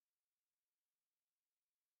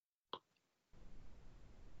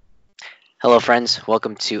Hello, friends.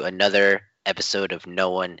 Welcome to another episode of No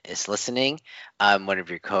One is Listening. I'm one of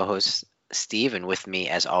your co hosts, Steve, and with me,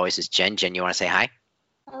 as always, is Jen. Jen, you want to say hi?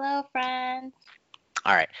 Hello, friends.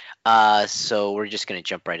 All right. So we're just going to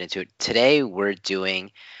jump right into it. Today, we're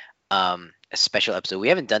doing a special episode. We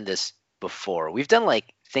haven't done this before. We've done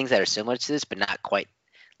like things that are similar to this, but not quite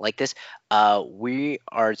like this. We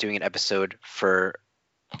are doing an episode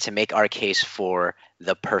to make our case for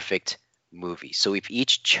the perfect movie. So we've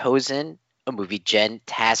each chosen a movie. Jen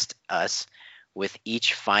tasked us with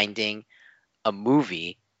each finding a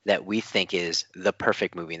movie that we think is the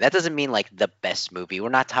perfect movie. And that doesn't mean like the best movie. We're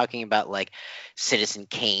not talking about like Citizen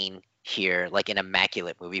Kane here, like an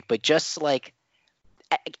immaculate movie, but just like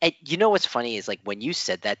you know what's funny is like when you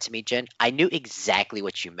said that to me, Jen, I knew exactly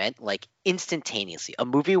what you meant, like instantaneously. A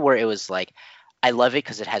movie where it was like, I love it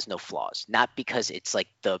because it has no flaws, not because it's like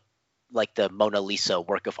the Mona Lisa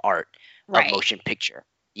work of art, a Right. motion picture.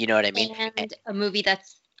 You know what I mean? And a movie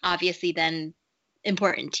that's obviously then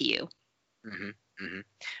important to you. Mm-hmm,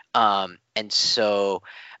 hmm and so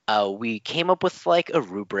we came up with like a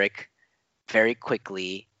rubric very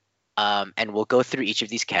quickly, and we'll go through each of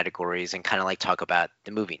these categories and kind of like talk about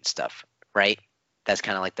the movie and stuff, right? That's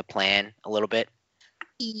kind of like the plan a little bit.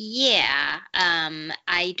 Yeah.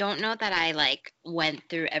 I don't know that I like went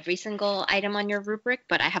through every single item on your rubric,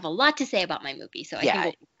 but I have a lot to say about my movie, so I Yeah, think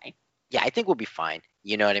we'll be fine. yeah, I think we'll be fine.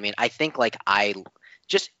 You know what I mean? I think like I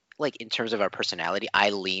just like in terms of our personality, I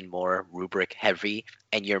lean more rubric heavy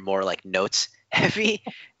and you're more like notes heavy.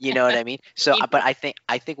 You know what I mean? So, but I think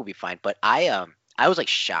we'll be fine. But I was like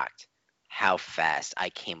shocked how fast I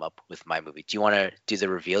came up with my movie. Do you want to do the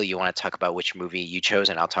reveal? You want to talk about which movie you chose,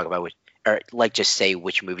 and I'll talk about which, or like just say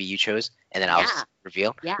which movie you chose, and then I'll Yeah.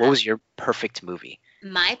 reveal. What Yeah. was your perfect movie?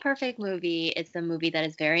 My perfect movie is the movie that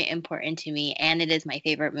is very important to me, and it is my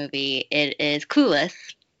favorite movie. It is Clueless.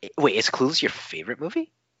 Wait, is Clueless your favorite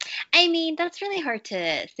movie? I mean, that's really hard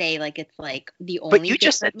to say. Like, it's like the But only you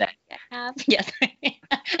just said favorite that. movie I have. Yes,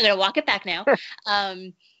 I'm gonna walk it back now.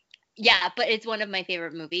 Um, yeah, but it's one of my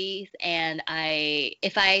favorite movies, and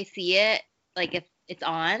if I see it, like if it's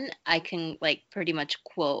on, I can like pretty much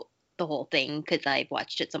quote the whole thing because I've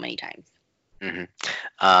watched it so many times. hmm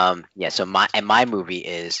yeah. So my movie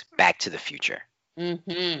is Back to the Future. Hmm.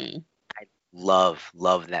 Love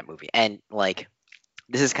that movie. And like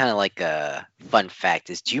this is kind of like a fun fact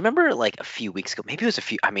is do you remember like a few weeks ago, maybe it was a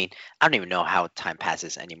few, I mean, I don't even know how time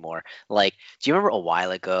passes anymore. Like, do you remember a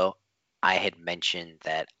while ago I had mentioned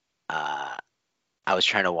that uh I was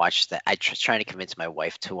trying to watch that. Was trying to convince my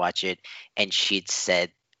wife to watch it, and she'd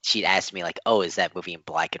asked me like, "Oh, is that movie in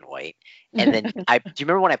black and white?" And then do you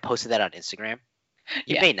remember when I posted that on Instagram?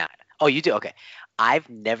 You Yeah. may not. Oh, you do. Okay. I've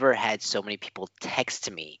never had so many people text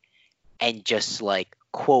me and just like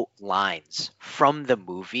quote lines from the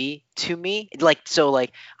movie to me. Like so,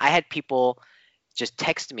 like I had people just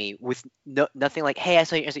text me with nothing like, "Hey, I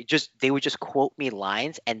saw you." Just they would just quote me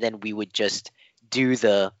lines, and then we would just do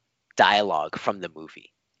the dialogue from the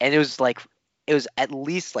movie. And it was at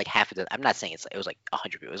least like half a dozen. I'm not saying it was like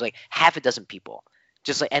 100 people. It was like half a dozen people.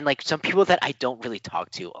 Just like and like some people that I don't really talk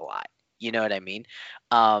to a lot. You know what I mean?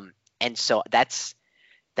 And so that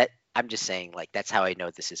I'm just saying like that's how I know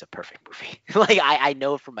this is a perfect movie. Like I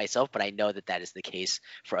know it for myself, but I know that that is the case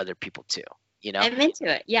for other people too. You know? I'm into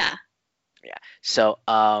it. Yeah. Yeah. So,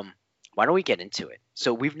 why don't we get into it?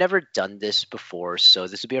 So we've never done this before, so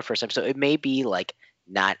this will be our first time. So it may be like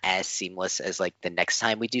not as seamless as like the next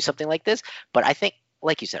time we do something like this, but I think,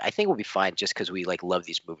 like you said, I think we'll be fine just because we like love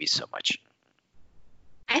these movies so much.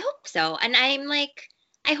 I hope so. And I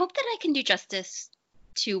hope that I can do justice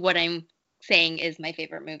to what I'm saying is my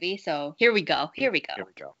favorite movie. So here we go. Here we go. Here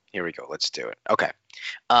we go. Here we go. Let's do it. Okay.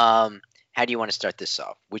 How do you want to start this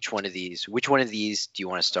off? Which one of these? Which one of these do you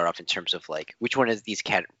want to start off in terms of like which one of these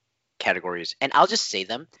categories? And I'll just say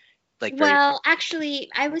them like very Well, actually,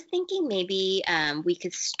 I was thinking maybe we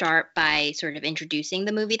could start by sort of introducing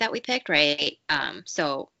the movie that we picked, right?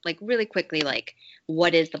 So, like, really quickly, like,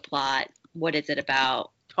 what is the plot? What is it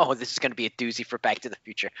about? Oh, this is going to be a doozy for Back to the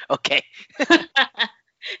Future. Okay.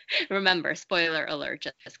 Remember, spoiler alert,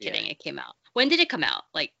 just Yeah. kidding, it came out. When did it come out?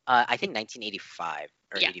 Like, I think 1985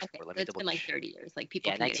 or yeah, okay, 84. Let so me it's double been like check. 30 years. Like,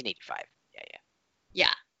 people Yeah, can get, 1985. Yeah,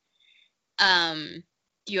 yeah. yeah.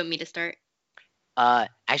 Do you want me to start?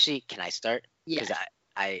 Actually, can I start? Because Yes.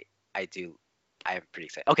 I, I do. I'm pretty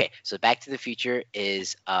excited. Okay, so Back to the Future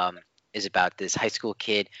is about this high school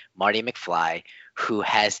kid Marty McFly who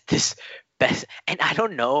has this best. And I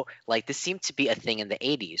don't know, like this seemed to be a thing in the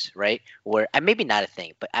 80s, right? Where maybe not a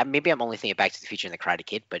thing, but maybe I'm only thinking Back to the Future and the Karate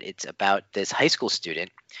Kid. But it's about this high school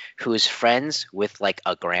student who is friends with like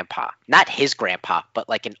a grandpa, not his grandpa, but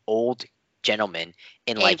like an old gentleman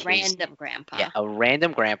in A like his random grandpa. yeah, a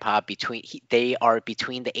random grandpa they are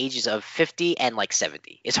between the ages of 50 and like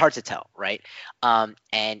 70. It's hard to tell, right?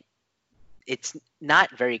 And it's not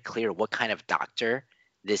very clear what kind of doctor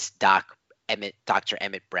this Dr.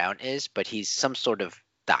 Emmett Brown is, but he's some sort of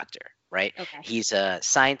doctor, right? Okay. He's a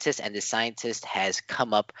scientist, and the scientist has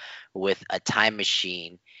come up with a time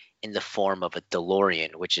machine in the form of a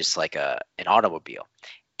DeLorean, which is like an automobile.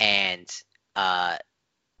 And uh,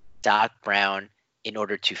 Doc Brown, in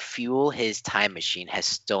order to fuel his time machine, has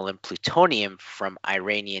stolen plutonium from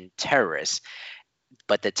Iranian terrorists.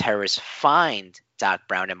 But the terrorists find Doc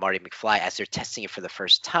Brown and Marty McFly as they're testing it for the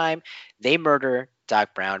first time. They murder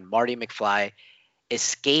Doc Brown. Marty McFly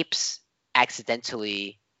escapes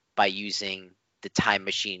accidentally by using the time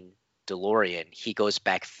machine DeLorean. He goes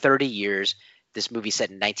back 30 years. This movie set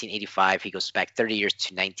in 1985. He goes back 30 years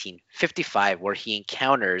to 1955, where he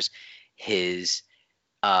encounters his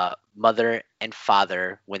mother and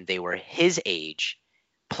father when they were his age,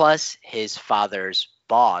 plus his father's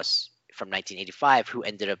boss from 1985,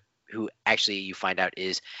 who actually you find out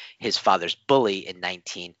is his father's bully in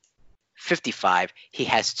 1955. He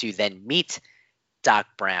has to then meet Doc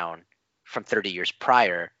Brown from 30 years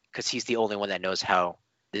prior because he's the only one that knows how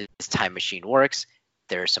this time machine works.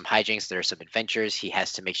 There are some hijinks, there are some adventures. He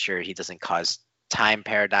has to make sure he doesn't cause time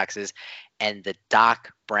paradoxes. And the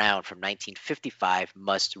Doc Brown from 1955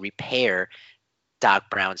 must repair Doc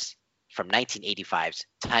Brown's from 1985's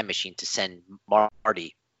time machine to send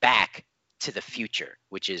Marty back to the future,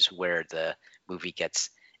 which is where the movie gets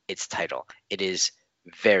its title. It is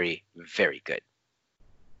very, very good.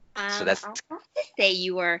 So that's I'll have to say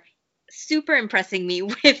you are super impressing me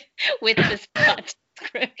with this plot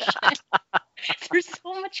description. There's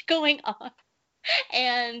so much going on,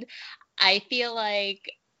 and I feel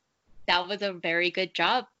like that was a very good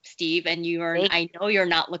job, Steve. And I know you're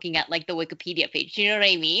not looking at like the Wikipedia page. Do you know what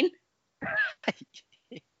I mean?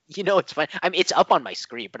 It's fine. I mean, it's up on my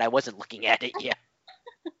screen, but I wasn't looking at it yet.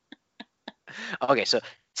 Okay, so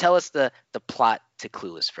tell us the plot to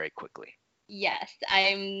Clueless very quickly. Yes,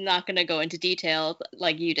 I'm not going to go into details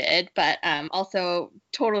like you did, but also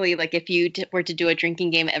totally like if you were to do a drinking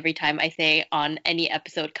game every time I say on any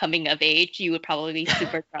episode coming of age, you would probably be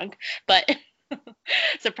super drunk. But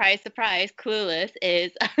surprise, surprise, Clueless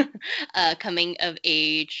is a coming of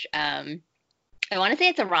age. I want to say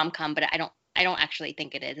it's a rom-com, but I don't actually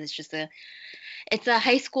think it is. It's a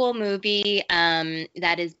high school movie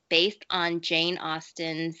that is based on Jane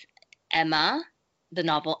Austen's Emma, the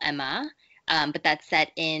novel Emma. But that's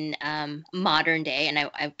set in modern day, and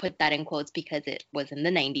I put that in quotes because it was in the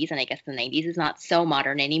 90s, and I guess the 90s is not so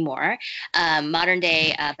modern anymore. Modern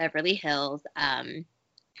day Beverly Hills.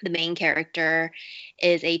 The main character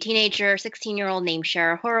is a teenager, 16-year-old named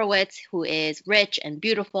Shara Horowitz, who is rich and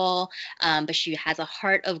beautiful, but she has a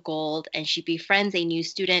heart of gold, and she befriends a new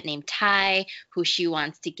student named Ty, who she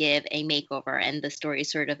wants to give a makeover, and the story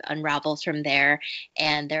sort of unravels from there,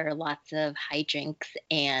 and there are lots of hijinks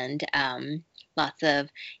and lots of,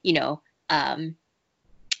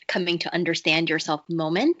 coming to understand yourself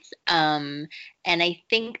moments. And I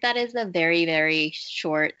think that is a very, very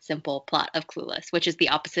short, simple plot of Clueless, which is the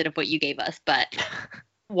opposite of what you gave us, but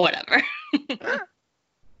whatever.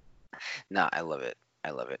 No, I love it.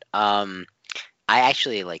 I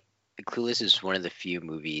actually like Clueless is one of the few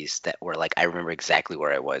movies that were like I remember exactly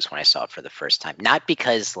where I was when I saw it for the first time. Not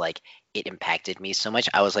because like it impacted me so much.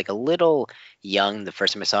 I was like a little young the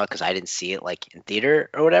first time I saw it because I didn't see it like in theater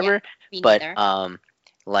or whatever. Me But neither.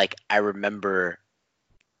 like I remember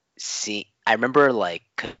like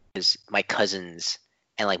because my cousins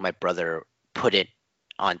and like my brother put it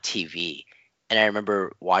on TV, and I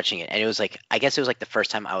remember watching it, and it was like I guess it was like the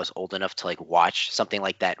first time I was old enough to like watch something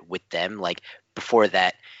like that with them. Like before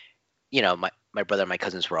that, my brother and my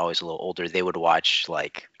cousins were always a little older. They would watch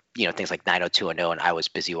like things like 90210, and I was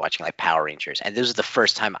busy watching like Power Rangers. And this was the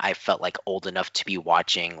first time I felt like old enough to be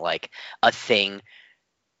watching like a thing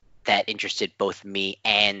that interested both me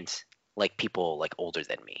and like people like older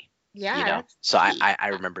than me. Yeah, that's So sweet. I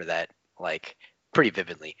remember that like pretty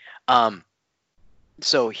vividly.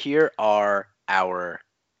 So here are our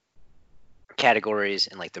categories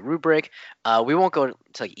and like the rubric. We won't go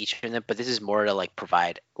to like each of them, but this is more to like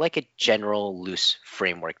provide like a general loose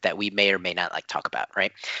framework that we may or may not like talk about,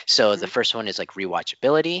 right? So the first one is like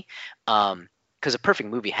rewatchability, because a perfect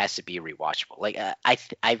movie has to be rewatchable. Like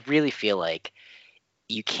I really feel like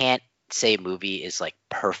you can't say movie is like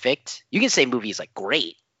perfect. You can say movie is like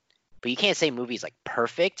great, but you can't say movie is like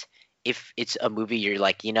perfect if it's a movie you're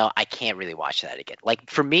like, I can't really watch that again. Like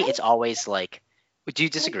for me, it's always like, do you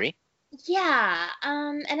disagree? Yeah.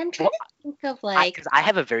 And I'm trying Well, to think of like, because I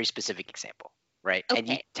have a very specific example, right? And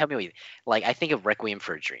you okay. tell me what you like. I think of Requiem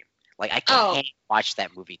for a Dream. Like I Oh, can't watch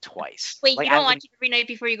that movie twice. wait, Like you I don't would, watch it every night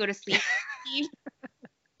before you go to sleep?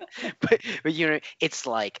 but you know, it's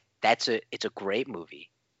like it's a great movie,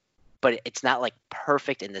 but it's not like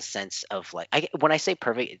perfect in the sense of like when I say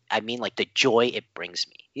perfect, I mean like the joy it brings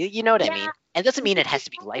me. You know what I Yeah, mean? And it doesn't mean I it has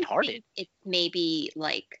to be also lighthearted. think it's maybe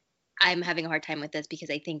like I'm having a hard time with this because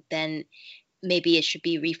I think then maybe it should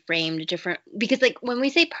be reframed different because like when we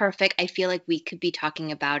say perfect, I feel like we could be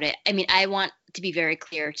talking about it. I mean, I want to be very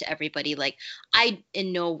clear to everybody like I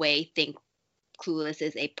in no way think Clueless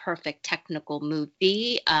is a perfect technical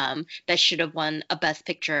movie that should have won a Best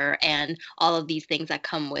Picture and all of these things that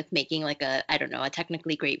come with making like a I don't know a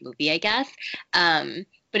technically great movie, I guess.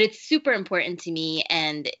 But it's super important to me,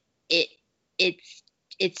 and it it's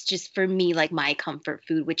it's just for me like my comfort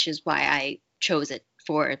food, which is why I chose it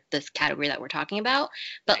for this category that we're talking about.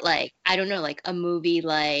 But Right. like I don't know, like a movie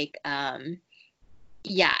like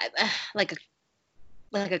yeah, like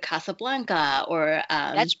a Casablanca or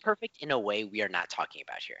That's perfect in a way we are not talking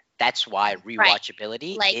about here. That's why right.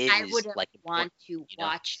 rewatchability Like I is wouldn't like want important, to you know?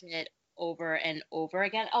 watch it over and over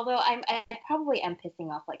again. Although I probably am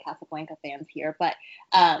pissing off like Casablanca fans here, but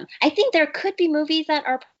I think there could be movies that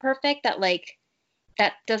are perfect that like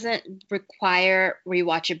that doesn't require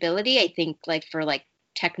rewatchability. I think like for like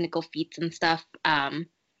technical feats and stuff,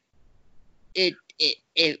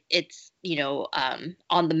 it's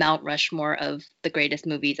on the Mount Rushmore of the greatest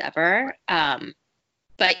movies ever. Right.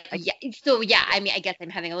 But I, yeah, so yeah, I mean, I guess I'm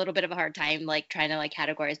having a little bit of a hard time like trying to like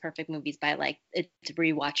categorize perfect movies by like its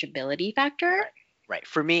rewatchability factor. right. Right.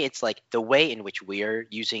 For me, it's like the way in which we are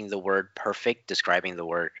using the word perfect, describing the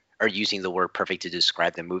word or using the word perfect to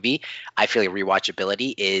describe the movie. I feel like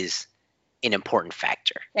rewatchability is an important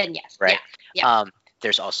factor, Then yes, yeah, right? yep, Um,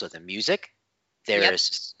 there's also the music. yep,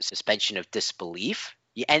 There's suspension of disbelief.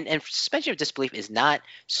 Yeah, and suspension of disbelief is not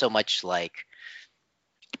so much like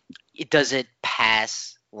it doesn't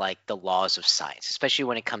pass like the laws of science, especially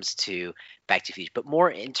when it comes to Back to the Future, but more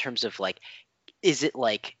in terms of like, is it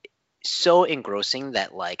like so engrossing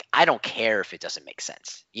that like I don't care if it doesn't make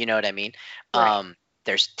sense. You know what I mean? right.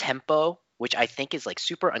 There's tempo, which I think is like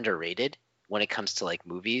super underrated when it comes to like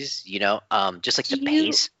movies. Just like Do the you?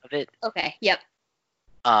 pace of it. Okay, yep.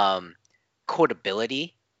 Um,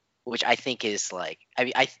 quotability, which I think is like, I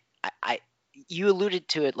mean, you alluded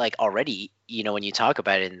to it like already, when you talk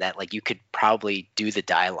about it, in that like you could probably do the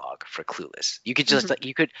dialogue for Clueless. You could just Mhm. like,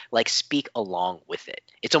 you could like speak along with it.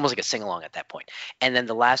 It's almost like a sing along at that point. And then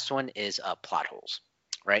the last one is plot holes,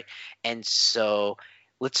 right? And so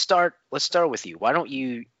let's start with you. Why don't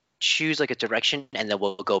you choose like a direction and then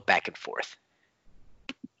we'll go back and forth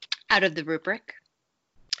Out of the rubric.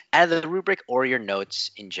 out of the rubric or your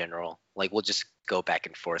notes in general. Like we'll just go back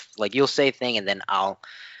and forth. Like you'll say a thing and then I'll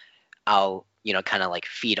kind of like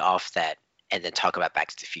feed off that and then talk about Back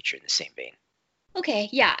to the Future in the same vein. Okay,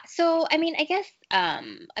 yeah. So, I mean, I guess, I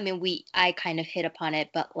mean, I kind of hit upon it,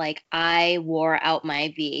 but like, I wore out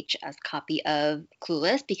my VHS copy of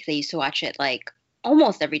Clueless because I used to watch it like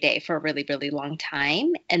almost every day for a really, really long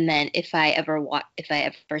time. And then if I ever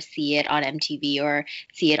see it on MTV or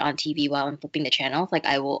see it on TV while I'm flipping the channels, like,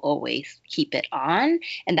 I will always keep it on.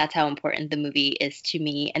 And that's how important the movie is to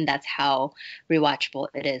me, and that's how rewatchable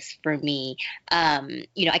it is for me.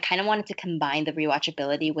 I kind of wanted to combine the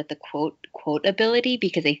rewatchability with the quote ability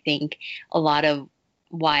because I think a lot of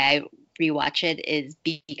why I rewatch it is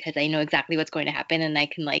because I know exactly what's going to happen and I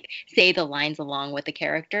can like say the lines along with the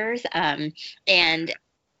characters. And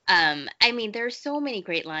I mean, there's so many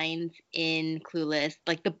great lines in Clueless.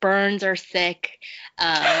 Like the burns are sick.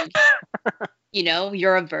 Um,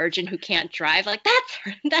 you're a virgin who can't drive. Like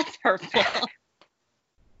that's hurtful.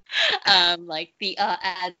 Like the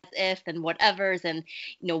as if and whatevers and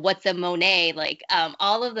what's a Monet, like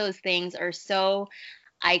all of those things are so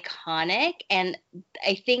iconic, and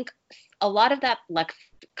I think a lot of that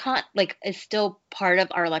lexicon like is still part of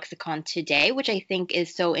our lexicon today, which I think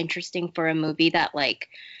is so interesting for a movie that like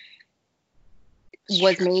That's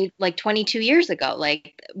was true. made like 22 years ago.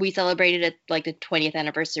 Like we celebrated it like the 20th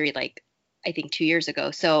anniversary like I think 2 years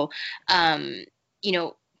ago. So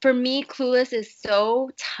for me Clueless is so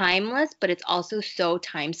timeless, but it's also so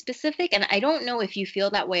time specific, and I don't know if you feel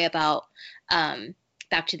that way about um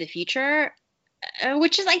Back to the Future,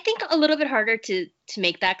 which is I think a little bit harder to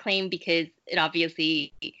make that claim because it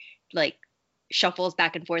obviously like shuffles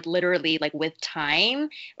back and forth literally like with time,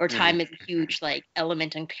 or Hmm. time is a huge like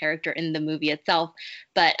element and character in the movie itself.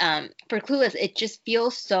 But for Clueless, it just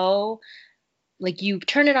feels so like you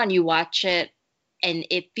turn it on, you watch it, and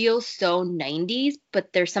it feels so 90s,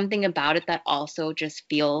 but there's something about it that also just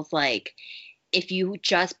feels like if you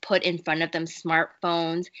just put in front of them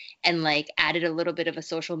smartphones and like added a little bit of a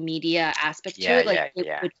social media aspect to Yeah, it, like yeah, it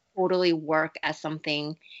yeah. would totally work as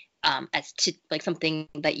something as to like something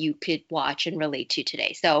that you could watch and relate to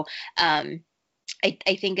today. So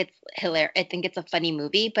I think it's hilarious. I think it's a funny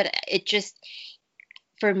movie, but it just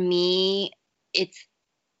for me, it's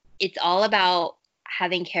it's all about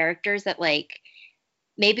having characters that like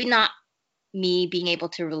maybe not me being able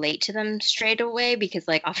to relate to them straight away because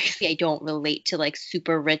like obviously I don't relate to like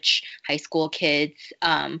super rich high school kids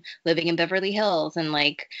living in Beverly Hills and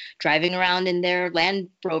like driving around in their Land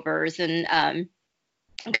Rovers and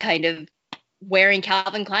kind of wearing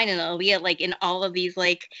Calvin Klein and Aaliyah like in all of these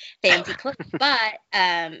like fancy clothes.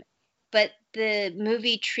 But the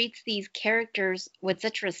movie treats these characters with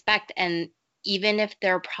such respect, and even if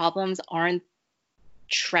their problems aren't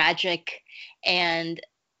tragic and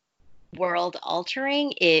world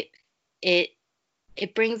altering, it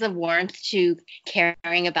it brings a warmth to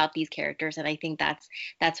caring about these characters, and I think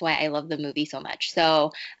that's why I love the movie so much.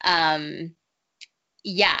 So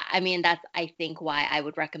yeah, I mean that's I think why I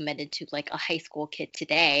would recommend it to like a high school kid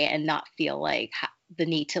today and not feel like the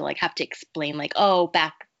need to like have to explain like, oh,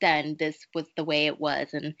 back then this was the way it was,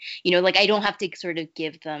 and like I don't have to sort of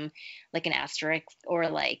give them like an asterisk or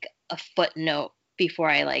like a footnote before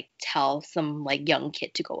I like tell some like young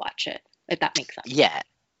kid to go watch it, if that makes sense. Yeah.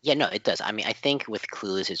 Yeah, no, it does. I mean, I think with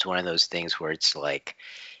Clueless, it's one of those things where it's like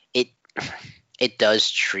it it does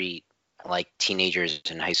treat like teenagers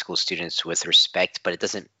and high school students with respect, but it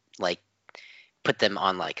doesn't like put them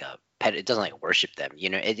on like a pet. It doesn't like worship them.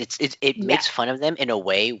 It Yeah. makes fun of them in a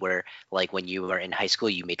way where like when you were in high school,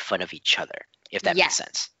 you made fun of each other, if that Yeah. makes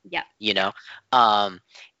sense. Yeah. You know, um,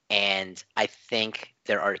 and I think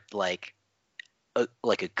there are like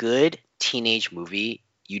a good teenage movie.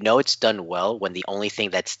 It's done well when the only thing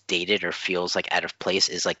that's dated or feels like out of place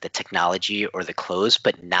is like the technology or the clothes,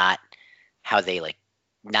 but not how they like,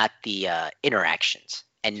 not the interactions,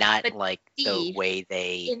 and not But like the Steve, way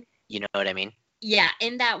they, in you know what I mean? yeah,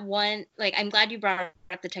 in that one, like I'm glad you brought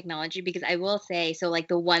up the technology because I will say, so like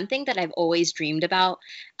the one thing that I've always dreamed about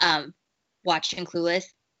um watching Clueless,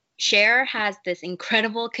 Cher has this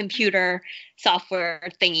incredible computer software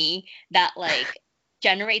thingy that like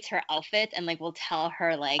generates her outfits and like will tell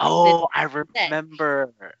her like this Oh, I this.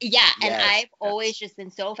 remember. Yeah, and Yes, I've always yes. just been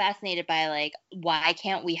so fascinated by like why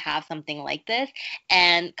can't we have something like this?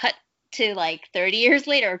 And cut to like 30 years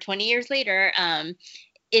later or 20 years later,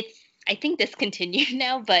 it's I think discontinued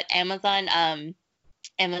now, but Amazon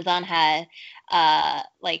had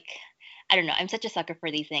like I don't know, I'm such a sucker for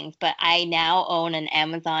these things, but I now own an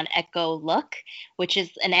Amazon Echo Look, which is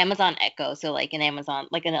an Amazon Echo, so like an Amazon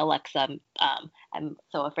like an Alexa. I'm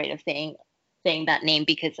so afraid of saying that name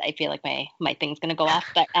because I feel like my thing's gonna go off.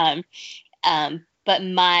 But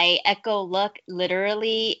my Echo Look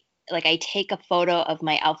literally like I take a photo of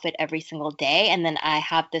my outfit every single day and then I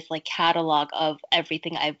have this like catalog of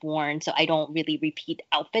everything I've worn so I don't really repeat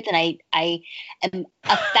outfits and I am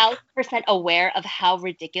 1,000% aware of how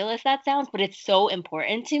ridiculous that sounds, but it's so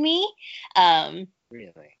important to me. Um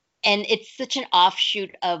Really? and it's such an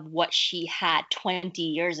offshoot of what she had 20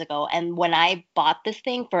 years ago. And when I bought this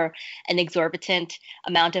thing for an exorbitant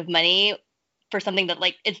amount of money for something that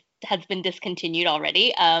like it has been discontinued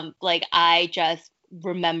already, like I just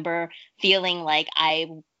remember feeling like I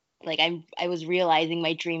was realizing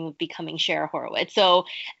my dream of becoming Cher Horowitz. So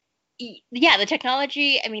yeah, the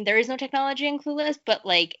technology, I mean, there is no technology in Clueless, but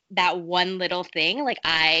like that one little thing, like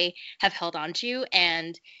I have held on to.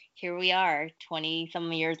 And here we are, 20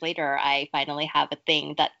 some years later, I finally have a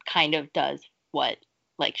thing that kind of does what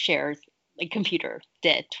like Cher's like computer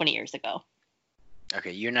did 20 years ago.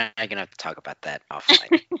 Okay, you're not gonna have to talk about that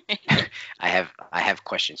offline. I have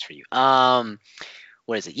questions for you.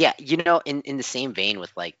 What is it? Yeah, in the same vein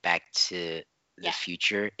with like Back to the Yeah.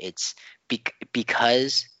 Future, it's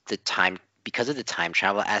because because of the time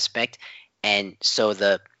travel aspect, and so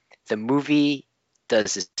the movie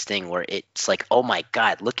does this thing where it's like, oh my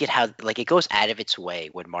god, look at how like it goes out of its way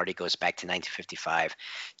when Marty goes back to 1955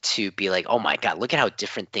 to be like, oh my god, look at how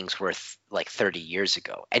different things were like 30 years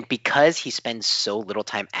ago. And because he spends so little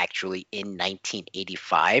time actually in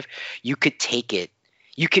 1985, you could take it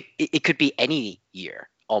it could be any year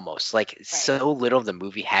almost, like Right. so little of the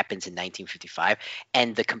movie happens in 1955,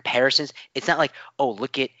 and the comparisons, it's not like, oh,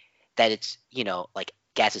 look at that, it's like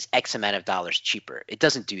gas is x amount of dollars cheaper. It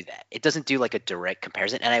doesn't do that. It doesn't do like a direct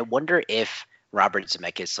comparison, and I wonder if Robert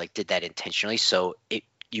Zemeckis like did that intentionally so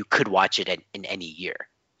you could watch it in any year,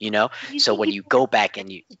 Do you so think when he you go back and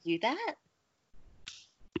wanted to do that?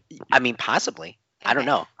 I mean, possibly. I don't Okay.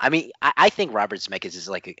 know. I mean, I think Robert Zemeckis is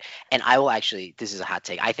like, and I will actually. This is a hot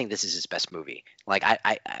take. I think this is his best movie. Like,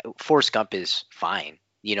 Forrest Gump is fine.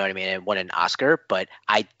 You know what I mean? It won an Oscar, but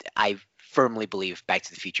I firmly believe Back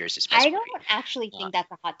to the Future is his I best movie. don't actually Uh, think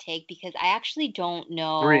that's a hot take because I actually don't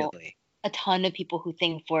know really? a ton of people who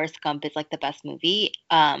think Forrest Gump is like the best movie.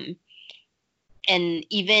 And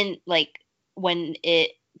even like when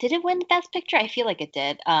it did it win the Best Picture? I feel like it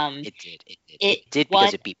did. It did. It did. It It did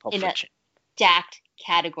won because it beat Pulp in a Fiction. stacked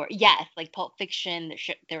category. Yes, like Pulp Fiction.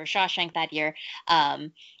 There was Shawshank that year.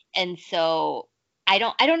 And so I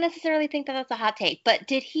don't necessarily think that that's a hot take. But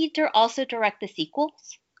did he also direct the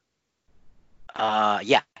sequels?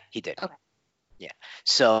 Yeah, he did. Okay. Yeah.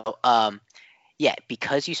 So, yeah,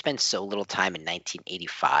 because you spend so little time in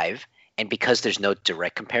 1985, and because there's no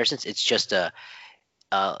direct comparisons, it's just a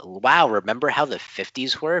wow, remember how the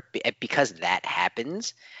 50s were? Because that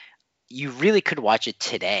happens, you really could watch it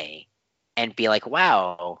today and be like,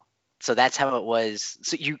 wow, so that's how it was.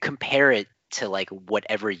 So you compare it to like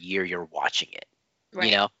whatever year you're watching it,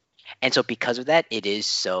 you Right. know? And so because of that, it is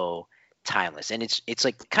so timeless. And it's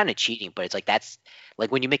like kind of cheating, but it's like that's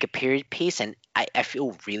like when you make a period piece, and I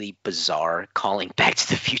feel really bizarre calling Back to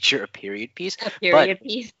the Future a period piece. A But period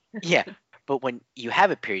piece. yeah, but when you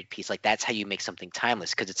have a period piece, like that's how you make something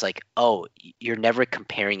timeless because it's like, oh, you're never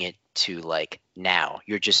comparing it to like now.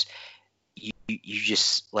 You're just you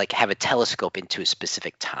just like have a telescope into a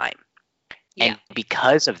specific time. Yeah. And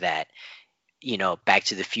because of that, Back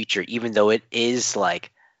to the Future, even though it is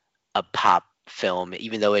like a pop film,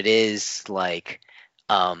 even though it is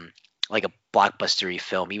um like a blockbustery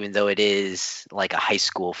film, even though it is like a high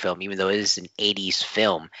school film, even though it is an 80s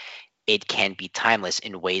film, it can be timeless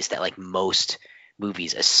in ways that like most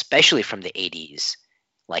movies, especially from the 80s,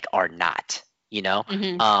 like are not, you know?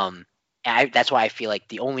 Hmm. That's why I feel like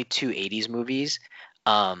the only two 80s movies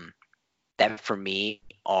um that for me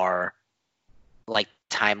are like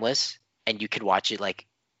timeless and you could watch it like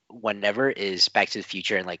whenever is Back to the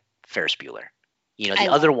Future and like Ferris Bueller. I The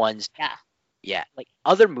love. other ones, Yeah. yeah, like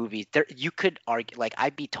other movies, there you could argue like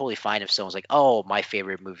I'd be totally fine if someone's like, "Oh, my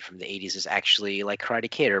favorite movie from the 80s is actually like Karate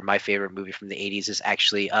Kid," or "My favorite movie from the 80s is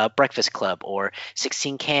actually Breakfast Club," or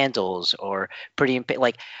 16 Candles, or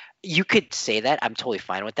like you could say that. I'm totally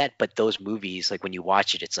fine with that, but those movies like when you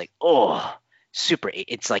watch it, it's like, "Oh,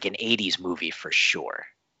 it's like an 80s movie for sure."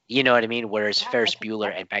 You know what I mean? Whereas Yeah. I Ferris can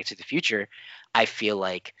Bueller get and Back to the Future, I feel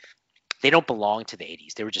like they don't belong to the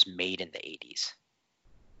 80s. They were just made in the 80s,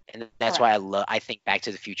 and that's correct. why I think Back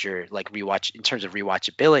to the Future like rewatch in terms of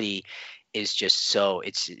rewatchability is just so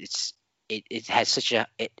it has such a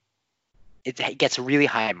it gets really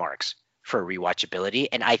high marks for rewatchability,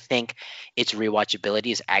 and I think its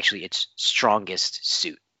rewatchability is actually its strongest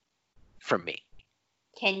suit for me.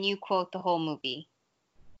 Can you quote the whole movie?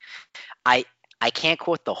 I I can't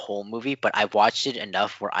quote the whole movie, but I've watched it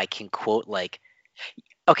enough where I can quote like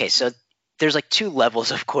okay, so there's like two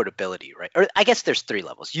levels of quotability, right? Or I guess there's three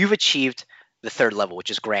levels. You've achieved the third level, which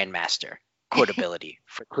is Grandmaster quotability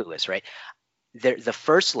for Clueless, right? The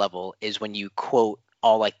first level is when you quote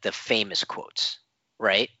all like the famous quotes,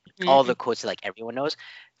 right? All Hmm. the quotes that like everyone knows.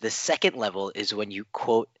 The second level is when you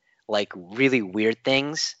quote like really weird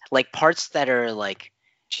things, like parts that are like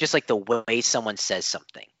just like the way someone says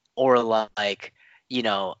something, or like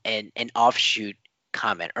an offshoot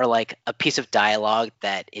comment, or like a piece of dialogue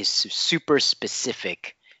that is super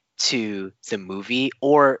specific to the movie,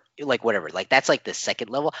 or like whatever. Like that's like the second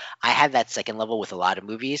level. I have that second level with a lot of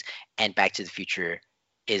movies, and Back to the Future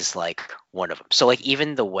is like one of them. So like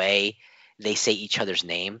even the way they say each other's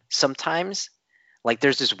name sometimes, like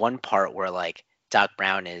there's this one part where like Doc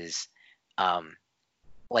Brown is um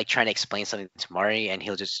like trying to explain something to Marty, and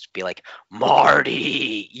he'll just be like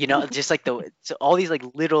Marty, just like the so all these like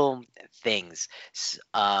little things.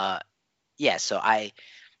 Yeah, so I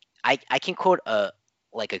can quote a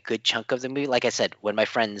like a good chunk of the movie. Like I said, when my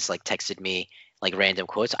friends like texted me like random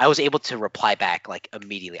quotes, I was able to reply back like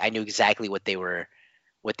immediately. I knew exactly what they were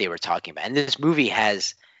talking about. And this movie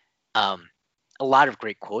has um a lot of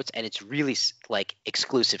great quotes, and it's really like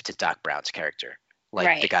exclusive to Doc Brown's character,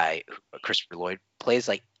 like the Right. guy who Christopher Lloyd plays.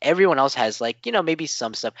 Like everyone else has like maybe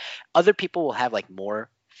some stuff. Other people will have like more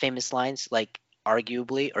famous lines, like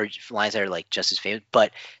arguably, or lines that are like just as famous.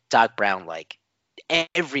 But Doc Brown, like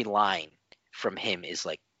every line from him is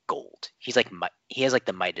like gold. He's like he has like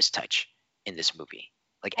the Midas touch in this movie.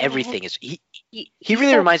 Like I mean, everything is he he's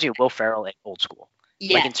really so reminds me of Will Ferrell at Old School,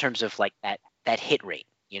 like in yes, terms of like that hit rate.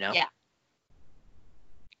 yeah.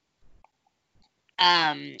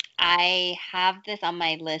 I have this on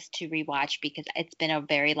my list to rewatch because it's been a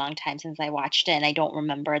very long time since I watched it, and I don't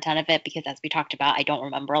remember a ton of it because, as we talked about, I don't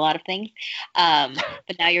remember a lot of things.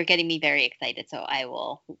 But now you're getting me very excited, so I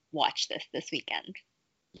will watch this weekend.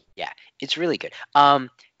 Yeah, it's really good.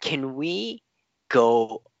 Can we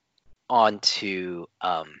go on to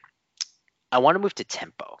I want to move to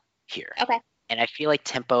tempo here. Okay. And I feel like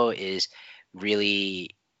tempo is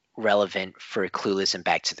really relevant for Clueless and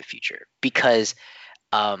Back to the Future because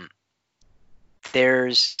um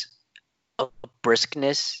there's a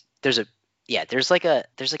briskness, there's like a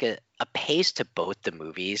pace to both the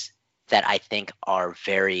movies that I think are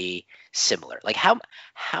very similar. Like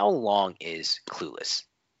how long is Clueless?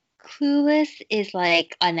 Clueless is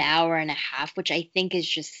like an hour and a half, which I think is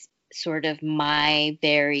just sort of my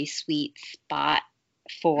very sweet spot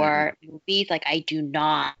Hmm. for movies. Like I do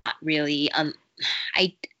not really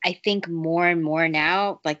I I think more and more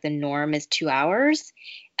now like the norm is 2 hours.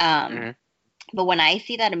 Um Hmm. but when I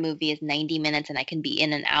see that a movie is 90 minutes and I can be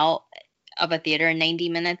in and out of a theater in 90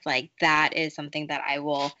 minutes, like that is something that I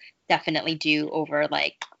will definitely do over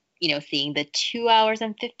like, seeing the 2 hours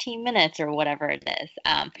and 15 minutes or whatever it is.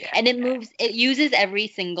 Yeah. And it uses every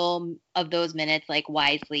single of those minutes like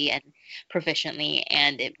wisely and proficiently,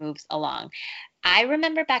 and it moves along. I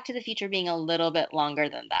remember Back to the Future being a little bit longer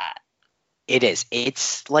than that. It is.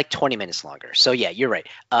 It's like 20 minutes longer. So yeah, you're right.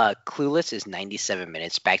 Clueless is 97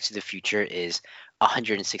 minutes. Back to the Future is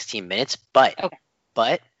 116 minutes. Okay,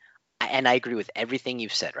 But, and I agree with everything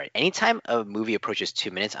you've said, right? Anytime a movie approaches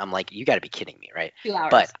 2 minutes, I'm like, you got to be kidding me, right? 2 hours.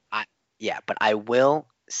 But I will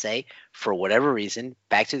say, for whatever reason,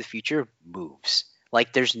 Back to the Future moves. Like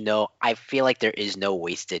I feel like there is no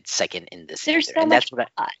wasted second in this There's either. so And much that's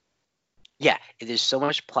what plot. yeah, there's so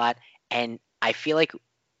much plot. And I feel like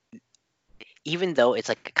even though it's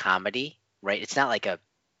like a comedy, right? It's not like a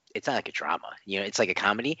drama, it's like a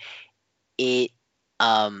comedy. It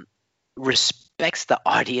um respects the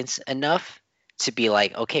audience enough to be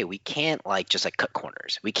like, okay, we can't like just like cut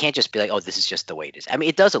corners. We can't just be like, oh, this is just the way it is. I mean,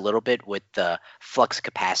 it does a little bit with the flux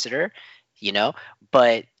capacitor, you know,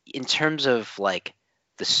 but in terms of like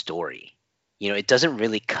the story, it doesn't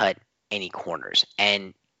really cut any corners.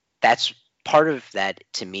 And that's part of that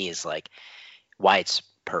to me is like why it's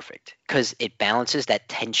perfect because it balances that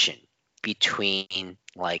tension between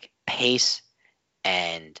like pace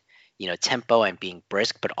and tempo and being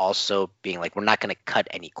brisk but also being like we're not going to cut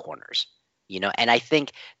any corners, and I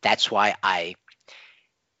think that's why I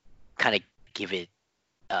kind of give it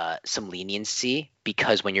some leniency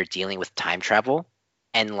because when you're dealing with time travel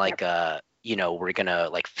and Yep. like we're gonna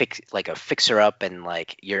like fix like a fixer up and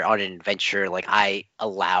like you're on an adventure, like I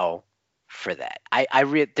allow for that.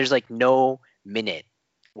 There's like no minute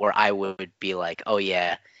where I would be like, oh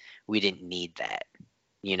yeah, we didn't need that,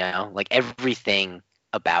 like everything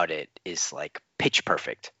about it is like pitch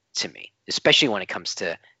perfect to me, especially when it comes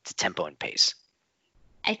to tempo and pace.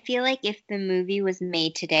 I feel like if the movie was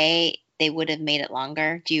made today, they would have made it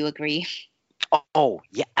longer. Do you agree? Oh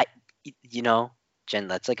yeah, you know Jen,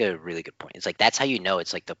 that's like a really good point. It's like that's how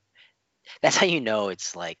it's like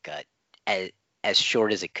as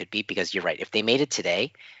short as it could be because you're right. If they made it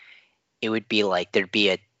today, it would be like there'd be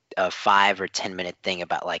a 5 or 10 minute thing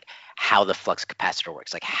about like how the flux capacitor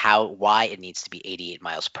works, like why it needs to be 88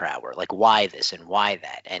 miles per hour, like why this and why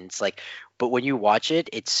that. And it's like, but when you watch it,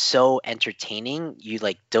 it's so entertaining. You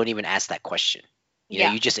like don't even ask that question.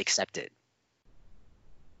 Yeah. You just accept it.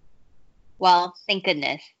 Well, thank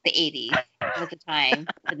goodness the 80s was a time,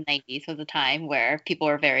 the 90s was a time where people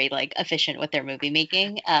were very like efficient with their movie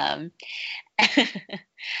making.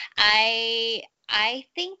 I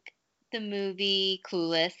think the movie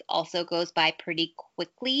Clueless also goes by pretty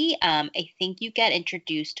quickly. I think you get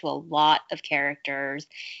introduced to a lot of characters,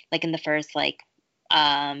 like in the first like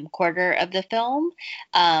quarter of the film.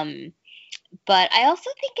 Um, but I also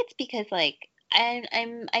think it's because like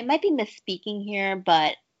I might be misspeaking here,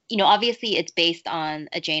 but obviously it's based on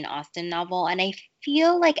a Jane Austen novel, and I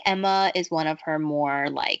feel like Emma is one of her more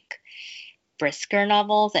like brisker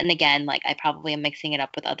novels. And again, like I probably am mixing it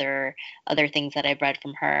up with other things that I've read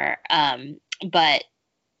from her. But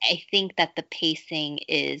I think that the pacing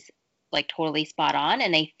is like totally spot on,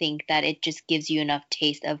 and I think that it just gives you enough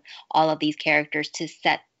taste of all of these characters to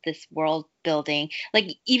set this world building. Like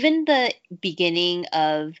even the beginning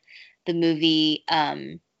of the movie,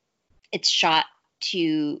 it's shot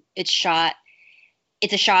it's shot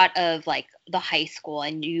it's a shot of like the high school,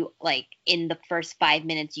 and you like in the first 5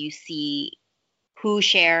 minutes you see who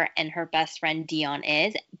Cher and her best friend Dion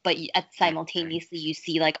is, but Mhm. simultaneously you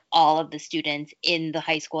see like all of the students in the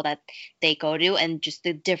high school that they go to, and just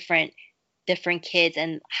the different different kids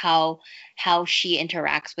and how she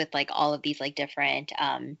interacts with like all of these like different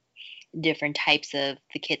types of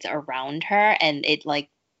the kids around her, and it like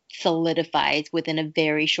solidifies within a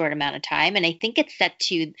very short amount of time. And I think it's set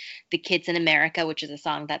to The Kids in America, which is a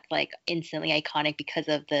song that's like instantly iconic because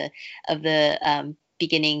of the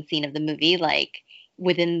beginning scene of the movie. Like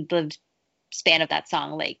within the span of that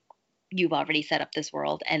song, like you've already set up this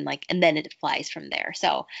world, and like and then it flies from there.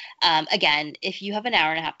 So again, if you have an hour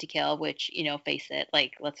and a half to kill, which face it,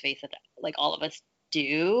 like let's face it, like all of us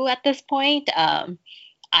do at this point,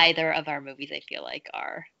 either of our movies I feel like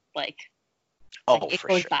are like Oh, it for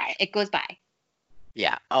goes sure. by. It goes by.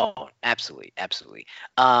 Yeah. Oh, absolutely, absolutely.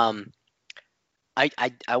 I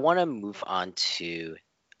want to move on to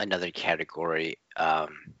another category.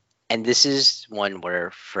 And this is one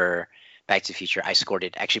where for Back to the Future, I scored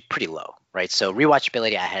it actually pretty low, right? So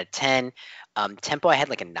rewatchability, I had a 10. Tempo, I had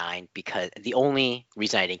like a 9 because the only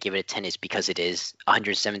reason I didn't give it a 10 is because it is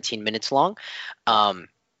 117 minutes long. Um,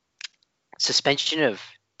 suspension of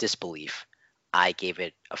disbelief, I gave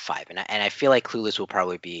it a 5, and I feel like Clueless will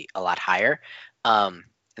probably be a lot higher. And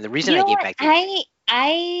the reason You I know gave what? Back to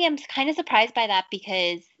I am kind of surprised by that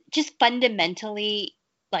because just fundamentally,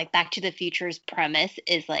 like Back to the Future's premise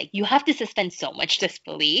is like you have to suspend so much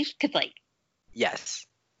disbelief because like Yes,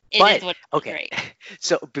 it is but what it is, okay. right?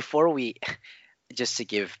 So before we, just to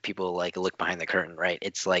give people like a look behind the curtain, right?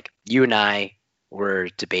 It's like you and I were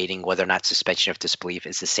debating whether or not suspension of disbelief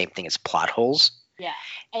is the same thing as plot holes. Yeah.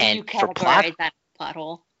 And And you for categorize that plot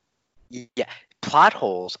hole. yeah, plot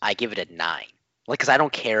holes, I give it a 9. Like, because I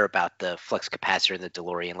don't care about the flux capacitor in the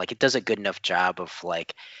DeLorean. Like, it does a good enough job of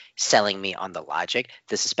like selling me on the logic.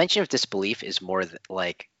 The suspension of disbelief is more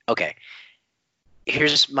like, okay,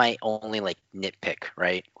 here's my only like nitpick,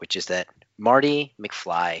 right? Which is that Marty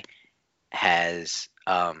McFly has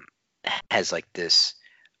has like this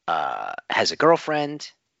has a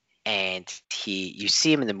girlfriend, and you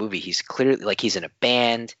see him in the movie, he's clearly like he's in a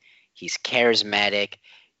band, he's charismatic.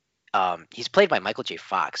 He's played by Michael J.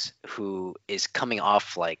 Fox, who is coming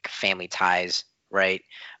off like Family Ties, right?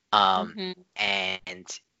 Hmm. And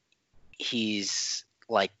he's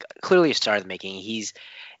like clearly a star in the making.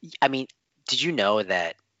 I mean, did you know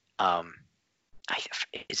that um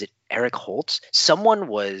is it Eric Holtz? Someone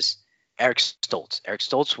was Eric Stoltz. Eric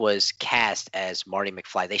Stoltz was cast as Marty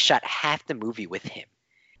McFly. They shot half the movie with him,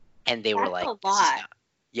 and they were That's like, a "This is lot. not."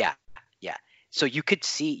 Yeah, yeah. So you could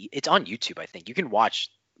see it's on YouTube. I think you can watch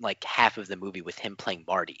like half of the movie with him playing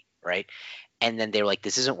Marty, right? And then they were like,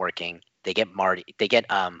 "This isn't working." They get Marty. They get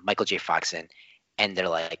Michael J. Fox in, and they're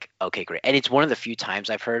like, "Okay, great." And it's one of the few times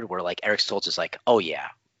I've heard where like Eric Stoltz is like, "Oh yeah,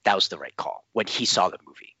 that was the right call," when he saw the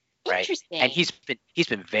movie, right? And Interesting. he's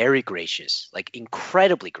been very gracious, like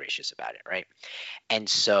incredibly gracious about it, right? And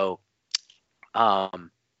so, and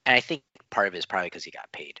I think part of it is probably because he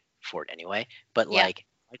got paid for it anyway. But Yeah. like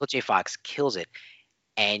Michael J. Fox kills it,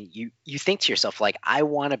 and you think to yourself like, I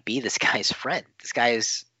want to be this guy's friend. This guy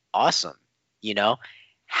is awesome. You know,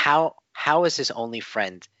 how is his only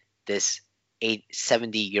friend this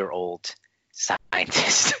 70-year-old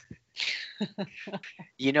scientist?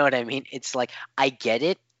 You know what I mean? It's like I get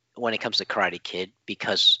it when it comes to Karate Kid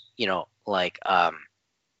because like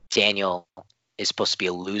Daniel is supposed to be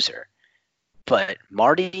a loser, but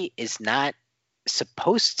Marty is not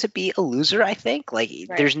supposed to be a loser, I think. Like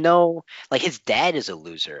Right. there's no like his dad is a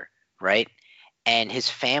loser, right? And his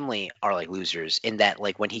family are like losers in that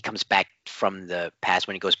like when he comes back from the past,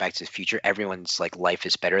 when he goes back to the future, everyone's like life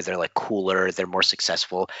is better, they're like cooler, they're more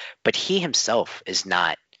successful, but he himself is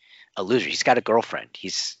not a loser. He's got a girlfriend.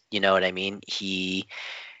 He's, you know what I mean? He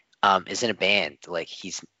is in a band. Like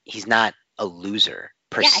he's not a loser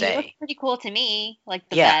per Yeah, he looks se. pretty cool to me. Like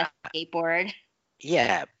the Yeah, best skateboard.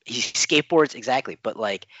 yeah, he skateboards exactly, but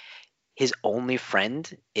like his only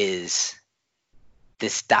friend is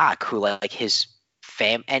this doc who like his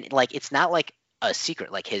fam and like it's not like a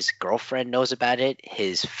secret. Like his girlfriend knows about it,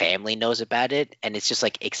 his family knows about it, and it's just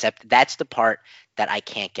like except that's the part that I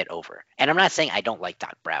can't get over. And I'm not saying I don't like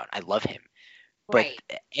Doc Brown. I love him, but Right.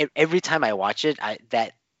 every time I watch it,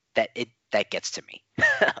 that gets to me.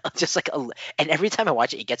 Just like and every time I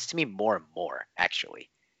watch it, it gets to me more and more actually.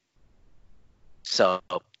 So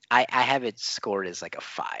I have it scored as like a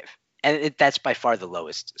 5, and that's by far the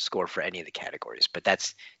lowest score for any of the categories. But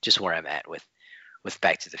that's just where I'm at with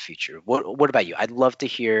Back to the Future. What about you? I'd love to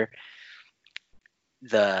hear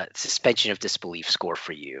the suspension of disbelief score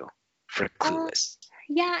for you for Um, Clueless.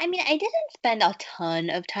 yeah, I mean, I didn't spend a ton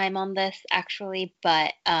of time on this actually,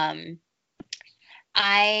 but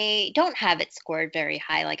I don't have it scored very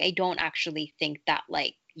high. Like I don't actually think that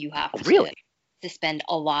like you have Oh, to really? spend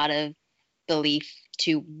a lot of belief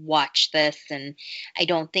to watch this, and I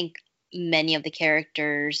don't think many of the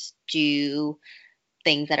characters do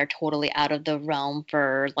things that are totally out of the realm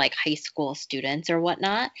for like high school students or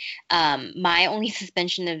whatnot. My only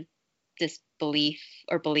suspension of disbelief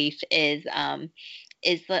or belief is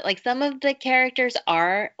that like some of the characters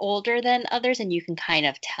are older than others, and you can kind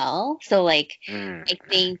of tell. So like I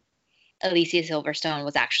think Alicia Silverstone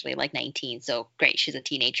was actually like 19, so great, she's a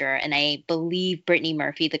teenager. And I believe Brittany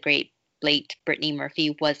Murphy, the great late Brittany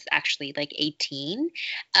Murphy, was actually like 18.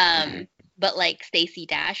 But like Stacey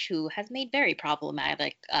Dash, who has made very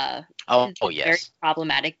problematic, very Yes.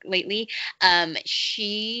 problematic lately,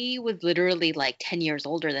 she was literally like 10 years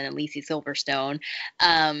older than Alicia Silverstone.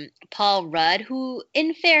 Paul Rudd, who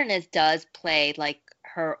in fairness does play like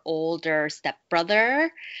her older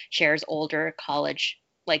stepbrother, Cher's older college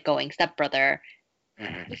like going stepbrother,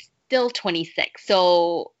 was still 26.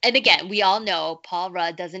 So, and again, we all know Paul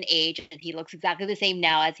Rudd doesn't age, and he looks exactly the same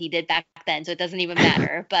now as he did back then, so it doesn't even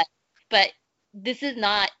matter. But this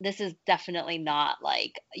is definitely not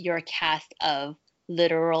like your cast of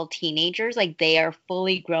literal teenagers. Like they are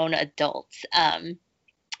fully grown adults. And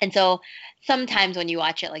so sometimes when you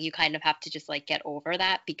watch it, like you kind of have to just like get over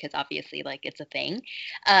that, because obviously like it's a thing.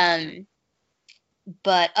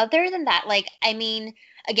 But other than that, like, I mean,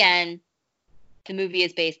 again, the movie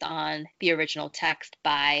is based on the original text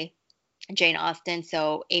by Jane Austen.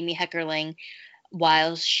 So Amy Heckerling,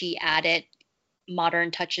 while she added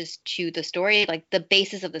modern touches to the story, like the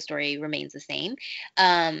basis of the story remains the same.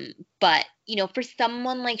 But you know, for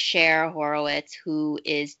someone like Cher Horowitz, who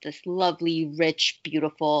is this lovely, rich,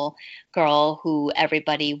 beautiful girl who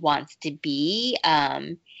everybody wants to be,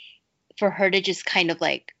 for her to just kind of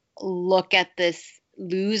like look at this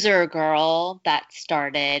loser girl that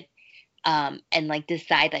started, and like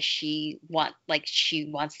decide that she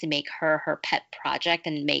wants to make her pet project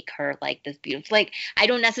and make her like this beautiful, like I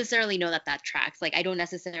don't necessarily know that tracks. Like I don't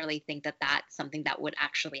necessarily think that that's something that would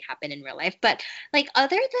actually happen in real life. But like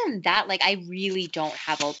other than that, like I really don't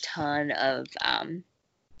have a ton of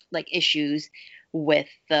like issues with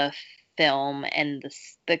the film and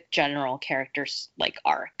the general characters like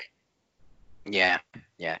arc. Yeah.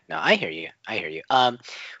 No, I hear you.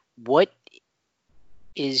 What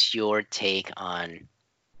is your take on,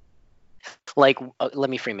 like, let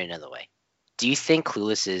me frame it another way. Do you think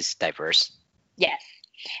Clueless is diverse? Yes.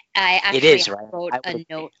 I It actually is, right? wrote a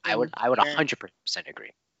note. I would here. 100%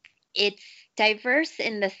 agree. It's diverse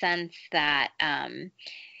in the sense that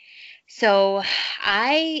so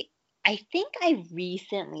I think I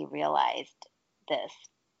recently realized this,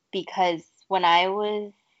 because when I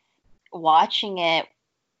was watching it,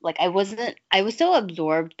 like I was so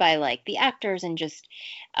absorbed by like the actors and just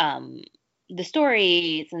the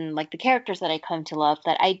stories and like the characters that I come to love,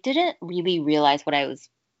 that I didn't really realize what I was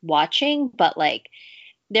watching. But like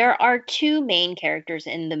there are two main characters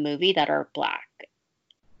in the movie that are black.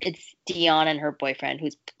 It's Dion and her boyfriend,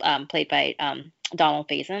 who's played by Donald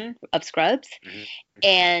Faison of Scrubs,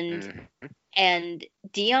 and Mm-hmm. and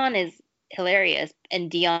Dion is hilarious, and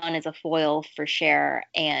Dion is a foil for Cher,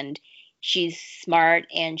 and she's smart,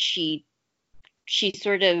 and she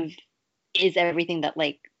sort of is everything that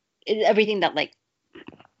like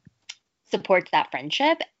supports that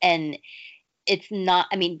friendship. And it's not,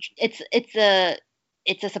 I mean, it's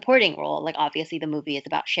a supporting role. Like obviously the movie is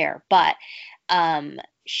about Cher, but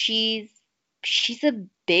she's a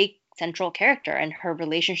big central character, and her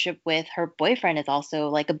relationship with her boyfriend is also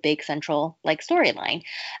like a big central like storyline.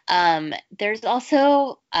 There's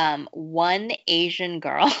also one Asian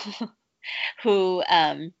girl who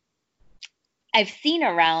I've seen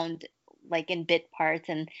around like in bit parts,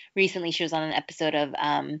 and recently she was on an episode of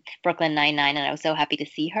Brooklyn Nine-Nine, and I was so happy to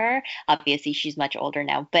see her. Obviously she's much older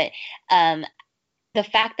now, but um, the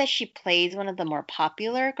fact that she plays one of the more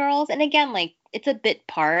popular girls, and again, like it's a bit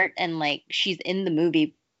part, and like she's in the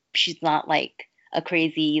movie, she's not like a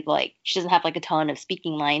crazy, like she doesn't have like a ton of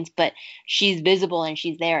speaking lines, but she's visible and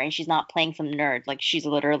she's there, and she's not playing some nerd. Like she's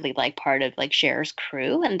literally like part of like Cher's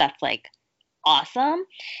crew, and that's like awesome.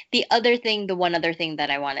 The one other thing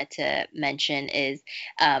that I wanted to mention is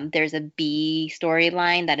there's a B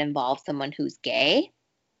storyline that involves someone who's gay,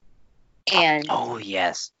 and Oh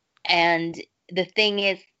yes. and the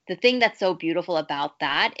thing that's so beautiful about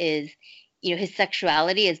that is, you know, his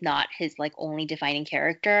sexuality is not his like only defining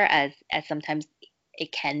character, as sometimes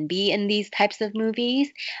it can be in these types of movies.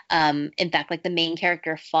 In fact, like the main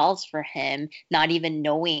character falls for him, not even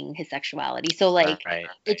knowing his sexuality. So like Right.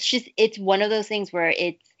 it's one of those things where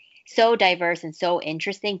it's so diverse and so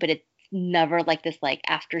interesting, but it's never like this like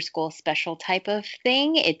after school special type of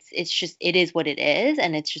thing. It's just it is what it is,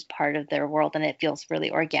 and it's just part of their world, and it feels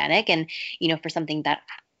really organic. And for something that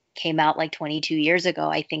came out like 22 years ago,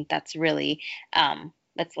 I think that's really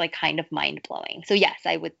that's like kind of mind blowing. So yes,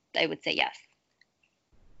 I would say yes.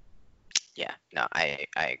 Yeah, no, I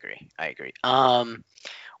agree. I agree.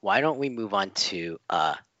 Why don't we move on to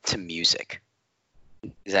music?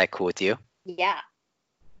 Is that cool with you? Yeah.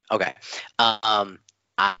 Okay.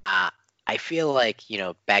 I feel like,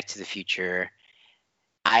 Back to the Future,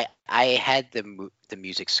 I had the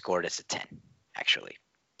music scored as a 10, actually.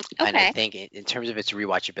 And I Okay. think in terms of its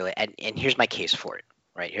rewatchability, and here's my case for it,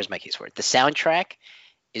 right? Here's my case for it. The soundtrack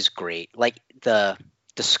is great. Like the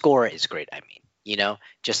score is great, I mean,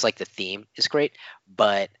 just like the theme is great,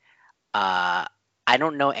 but I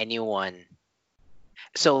don't know anyone.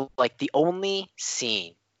 So like the only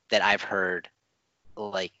scene that I've heard,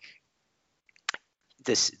 like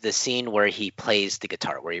the scene where he plays the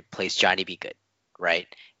guitar, where he plays Johnny Be Good, right?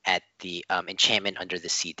 At the Enchantment Under the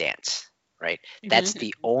Sea dance, right? That's Hmm.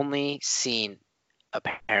 the only scene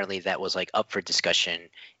apparently that was like up for discussion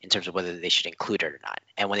in terms of whether they should include it or not.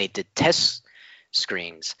 And when they did test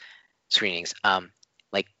screenings,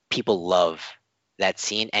 like people love that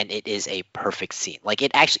scene, and it is a perfect scene. Like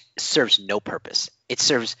it actually serves no purpose. It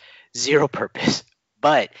serves zero purpose,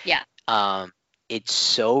 but Yeah. um, it's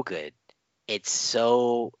so good. It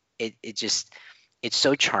just it's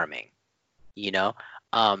so charming, you know.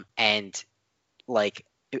 And like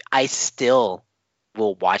I still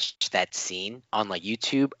will watch that scene on like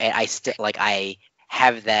YouTube, and I still like I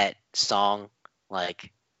have that song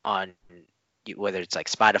like on whether it's like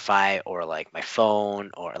Spotify or like my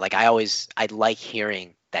phone, or like I like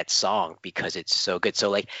hearing that song because it's so good. So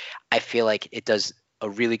like I feel like it does a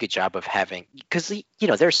really good job of having, because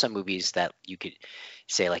there are some movies that you could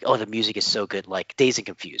say like, oh, the music is so good, like Dazed and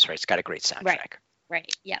Confused, right? It's got a great Right. soundtrack,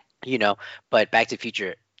 Right. Yeah. you know, but Back to the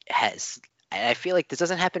Future has, and I feel like this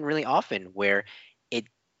doesn't happen really often, where it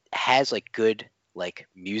has like good like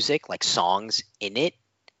music, like songs in it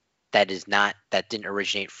that didn't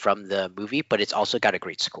originate from the movie, but it's also got a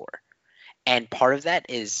great score. And part of that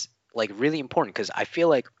is like really important, because I feel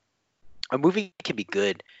like a movie can be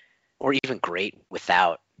good or even great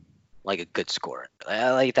without like a good score.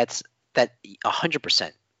 Like that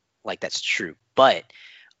 100%, like that's true. But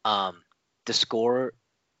um the score,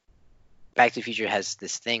 Back to the Future has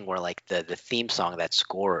this thing where like the theme song, that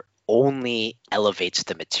score only elevates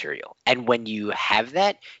the material. And when you have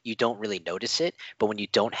that, you don't really notice it, but when you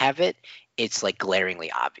don't have it, it's like glaringly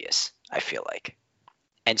obvious, I feel like.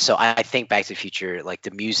 And so I think Back to the Future, like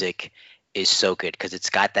the music is so good because it's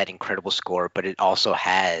got that incredible score, but it also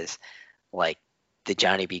has like the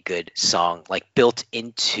Johnny Be Good song like built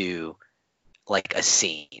into like a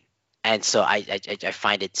scene. And so I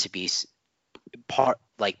find it to be part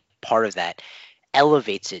of that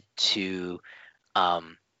elevates it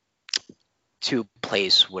um to a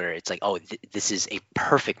place where it's like, oh, this is a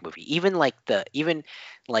perfect movie. Even like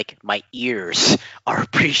my ears are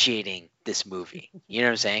appreciating this movie. You know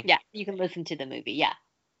what I'm saying? Yeah. You can listen to the movie. Yeah.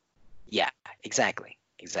 Yeah, exactly.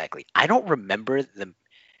 I don't remember the.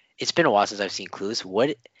 It's been a while since I've seen Clueless.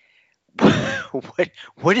 What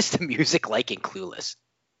is the music like in Clueless?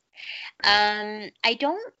 I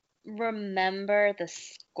don't remember the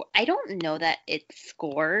score. I don't know that it's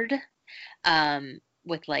scored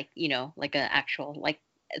with like, like an actual like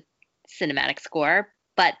cinematic score,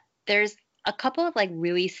 but there's a couple of like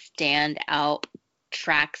really stand out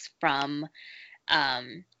tracks from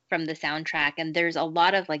the soundtrack, and there's a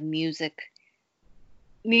lot of like music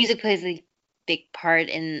plays a big part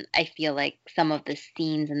in, I feel like, some of the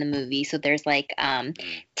scenes in the movie. So there's like Mm,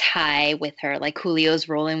 Ty with her, like Julio's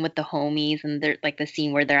rolling with the homies, and they're like the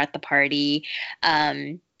scene where they're at the party.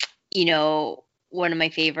 um One of my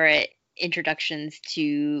favorite introductions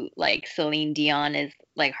to like Celine Dion is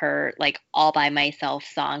like her like All by Myself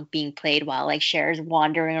song being played while like Cher's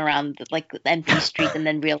wandering around like the empty streets, and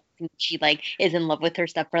then realizing she like is in love with her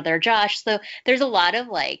stepbrother Josh. So there's a lot of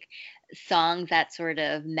like songs that sort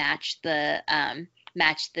of match the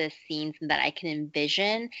scenes that I can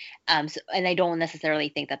envision. And I don't necessarily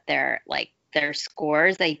think that they're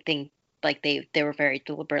scores. I think like they were very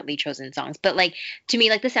deliberately chosen songs. But like to me,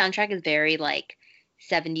 like the soundtrack is very like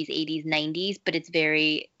 70s, 80s, 90s, but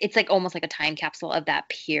it's like almost like a time capsule of that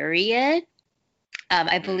period.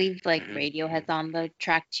 I mm, believe like mhm. Radiohead's on the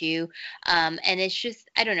track too. And it's just,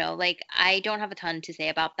 I don't know, like I don't have a ton to say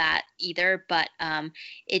about that either, but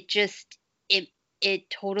it just, it, it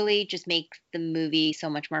totally just makes the movie so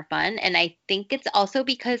much more fun. And I think it's also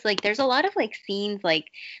because like there's a lot of like scenes, like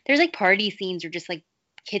there's like party scenes or just like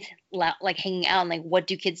kids like hanging out, and like what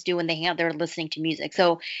do kids do when they hang out? They're listening to music.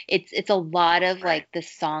 So it's a lot of Right. like the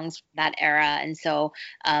songs from that era. And so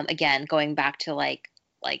again, going back to like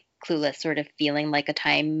Clueless sort of feeling like a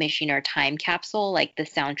time machine or a time capsule, like the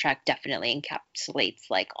soundtrack definitely encapsulates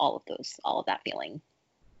like all of that feeling.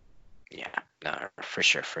 Yeah. No, for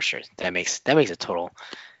sure, for sure. That makes a total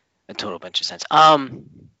bunch of sense. I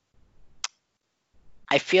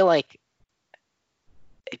feel like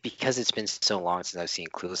because it's been so long since I've seen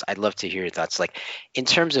Clueless, I'd love to hear your thoughts. Like in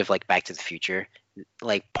terms of like Back to the Future,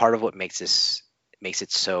 like part of what makes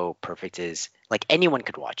it so perfect is like anyone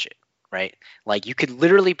could watch it, right? Like you could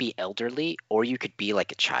literally be elderly or you could be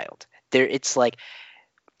like a child. There, it's like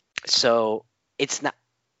so it's not.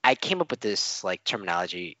 I came up with this like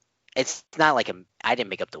terminology. It's not like I didn't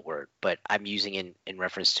make up the word, but I'm using it in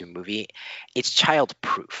reference to a movie. It's child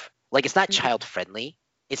proof. Like it's not Mhm. child friendly.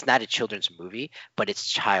 It's not a children's movie, but it's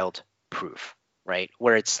child proof, right?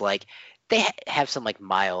 Where it's like they have some like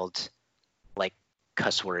mild like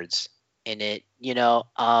cuss words in it, you know.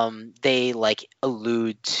 They like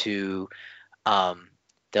allude to um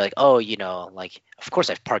they're like, oh, you know, like of course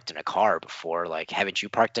I've parked in a car before, like haven't you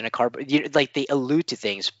parked in a car? But you like they allude to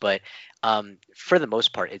things, but for the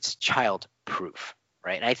most part it's child proof,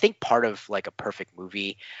 right? And I think part of like a perfect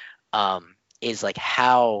movie is like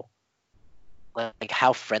how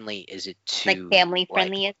friendly is it Like to family like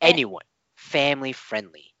friendly, is it? anyone, family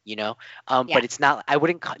friendly, you know. Yeah. But it's not, I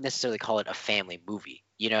wouldn't necessarily call it a family movie,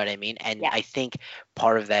 you know what I mean? And Yeah. I think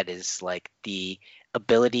part of that is like the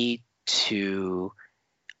ability to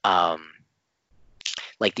um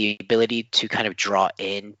the ability to kind of draw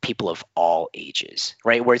in people of all ages,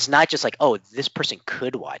 right? Where it's not just like, oh, this person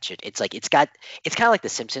could watch it. It's like it's kind of like The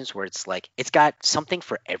Simpsons, where it's like it's got something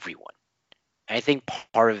for everyone. And I think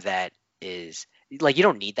part of that is like you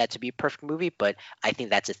don't need that to be a perfect movie, but I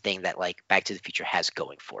think that's a thing that like Back to the Future has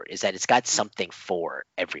going for it, is that it's got something for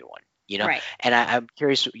everyone, you know. Right. And I'm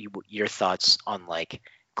curious your thoughts on like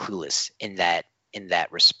Clueless in that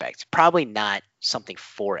respect. Probably not something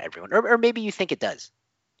for everyone, or maybe you think it does.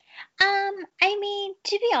 I mean,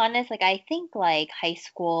 to be honest, like I think like high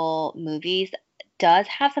school movies does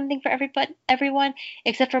have something for everyone,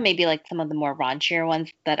 except for maybe like some of the more raunchier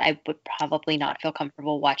ones that I would probably not feel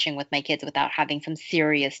comfortable watching with my kids without having some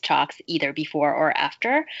serious talks either before or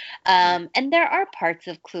after. Mhm. And there are parts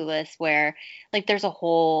of Clueless where like there's a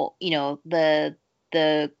whole,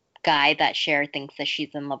 the guy that Cher thinks that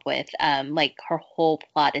she's in love with, like her whole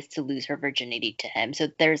plot is to lose her virginity to him. So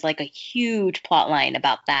there's like a huge plot line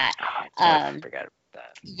about that. Oh, I totally Um, forgot about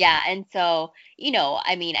that. yeah, and so,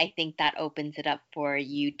 I mean, I think that opens it up for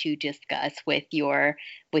you to discuss with your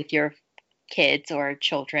kids or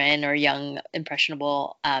children or young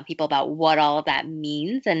impressionable people about what all of that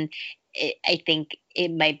means. And I think it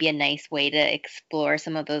might be a nice way to explore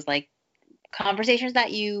some of those like conversations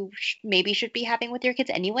that you maybe should be having with your kids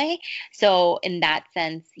anyway. So in that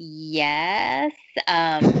sense, yes.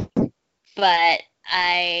 But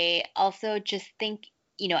I also just think,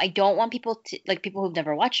 I don't want people to like people who've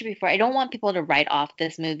never watched it before. I don't want people to write off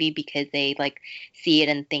this movie because they like see it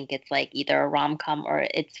and think it's like either a rom-com or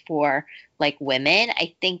it's for like women.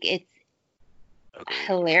 I think it's Agreed.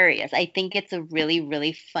 hilarious. I think it's a really,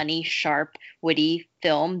 really funny, sharp, witty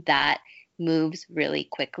film that moves really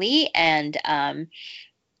quickly and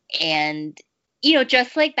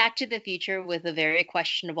just like Back to the Future with a very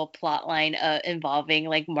questionable plot line involving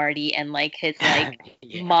like Marty and like his like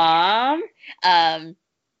Yeah. mom. Um,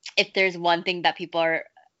 if there's one thing that people are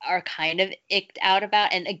kind of icked out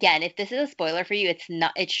about, and again, if this is a spoiler for you,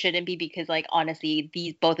 it shouldn't be because like honestly,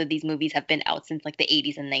 these both of these movies have been out since like the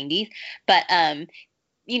 80s and 90s. But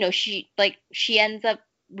she ends up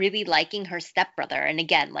really liking her stepbrother, and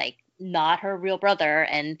again, like not her real brother,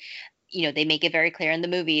 and they make it very clear in the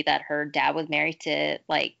movie that her dad was married to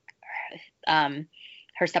like um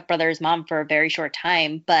her stepbrother's mom for a very short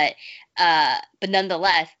time, but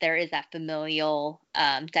nonetheless there is that familial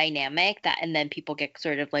dynamic that, and then people get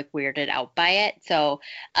sort of like weirded out by it. So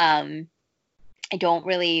I don't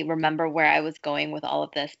really remember where I was going with all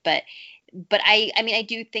of this, but I mean I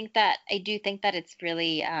do think that it's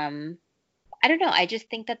really I don't know. I just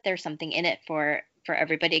think that there's something in it for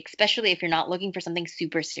everybody, especially if you're not looking for something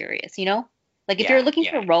super serious, you know? Like if you're Yeah. looking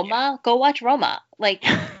for Yeah. Roma, go watch Roma. Like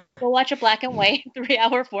Yeah. go watch a black and white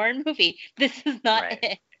 3-hour foreign movie. This is not Right.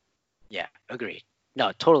 it. Yeah. Agreed.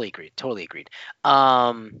 No, totally agreed. Totally agreed.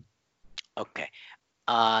 Um. Okay.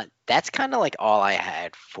 That's kind of like all I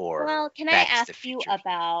had for Well, can I Back to ask the you Future.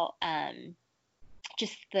 about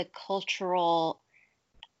just the cultural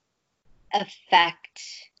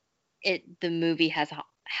effect the movie has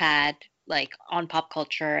had like on pop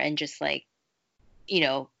culture and just like you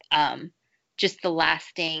know, just the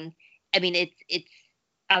lasting. I mean, it's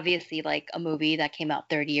obviously like a movie that came out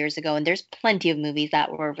 30 years ago, and there's plenty of movies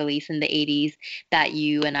that were released in the 80s that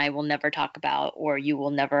you and I will never talk about, or you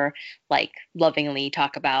will never like lovingly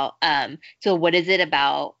talk about. So what is it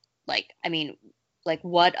about? Like, I mean, like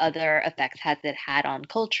what other effects has it had on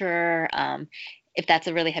culture? If that's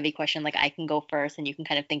a really heavy question, like I can go first, and you can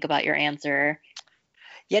kind of think about your answer.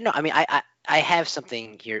 Yeah, no, I mean, I have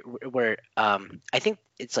something here where I think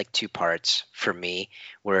it's like two parts for me.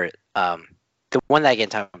 Where the one that I can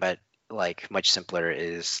talk about like much simpler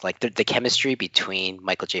is like the chemistry between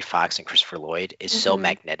Michael J. Fox and Christopher Lloyd is so Hmm.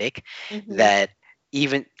 magnetic Hmm. that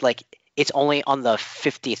even like it's only on the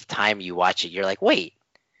 50th time you watch it, you're like, wait,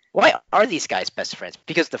 why are these guys best friends?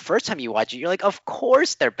 Because the first time you watch it, you're like, of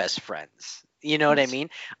course they're best friends. You know what I mean?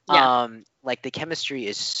 Yeah, Like the chemistry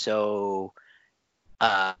is so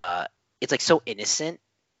it's like so innocent,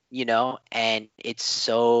 and it's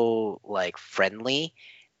so like friendly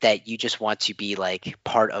that you just want to be like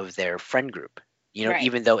part of their friend group. right.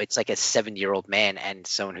 Even though it's like a 7-year-old man and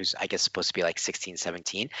someone who's I guess supposed to be like 16,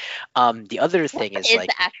 17. The other What thing is is the like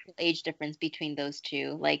actual age difference between those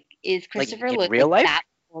two? Like, is like Christopher in Lloyd real like life. that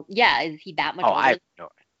old? Yeah, is he that much Oh, older? I no,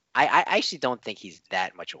 I actually don't think he's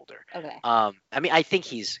that much older. Okay. I mean, I think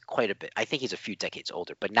he's quite a bit. I think he's a few decades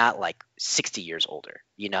older, but not like 60 years older.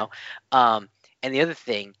 Um, and the other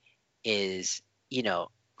thing is, you know,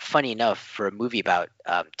 funny enough, for a movie about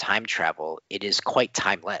time travel, it is quite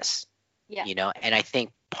timeless. Yeah. And I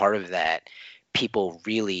think part of that people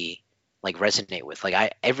really like resonate with.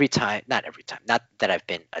 Like every time, not every time, not that I've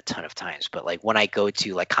been a ton of times, but like when I go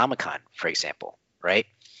to like Comic Con, for example, right?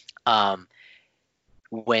 Um,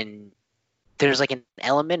 when there's like an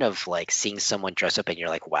element of like seeing someone dress up and you're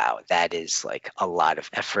like, wow, that is like a lot of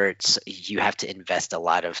efforts. You have to invest a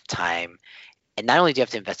lot of time. And not only do you have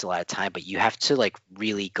to invest a lot of time, but you have to like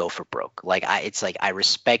really go for broke. Like it's like I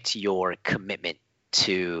respect your commitment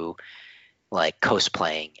to like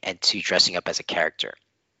cosplaying and to dressing up as a character.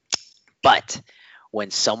 But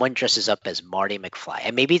when someone dresses up as Marty McFly,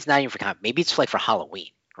 and maybe it's not even for maybe it's like for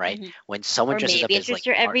Halloween, right? Hmm. When someone Or dresses maybe up it's as like just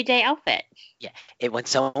your everyday outfit. yeah, when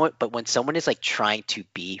someone is like trying to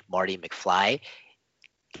be Marty McFly,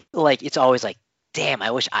 like it's always like, damn,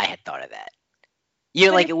 I wish I had thought of that.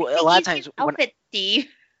 But Like it's a like the lot of easiest times when outfit, Steve.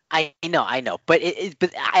 I know, but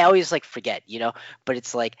I always like forget. But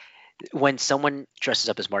it's like when someone dresses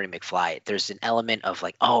up as Marty McFly, there's an element of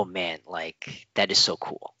like, oh man, like that is so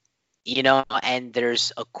cool. And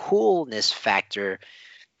there's a coolness factor,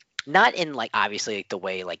 not in like obviously like the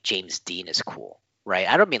way like James Dean is cool, right?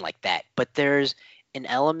 I don't mean like that, but there's an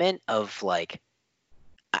element of like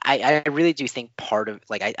I really do think part of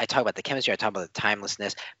like I talk about the chemistry, I talk about the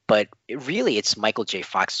timelessness, but it's Michael J.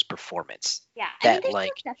 Fox's performance Yeah, I mean, that there's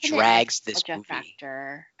like a definite drags this nostalgia movie.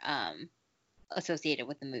 factor associated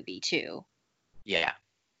with the movie too. Yeah,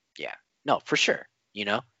 yeah, no, for sure.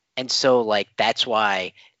 And so like that's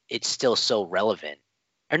why it's still so relevant,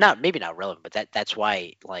 or not maybe not relevant, but that's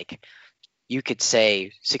why like you could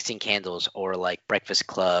say 16 Candles or like Breakfast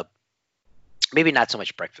Club. Maybe not so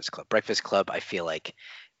much Breakfast Club. Breakfast Club, I feel like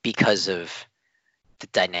because of the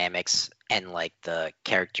dynamics and like the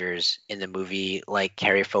characters in the movie like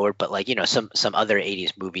carry forward, but like some other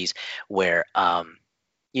 80s movies where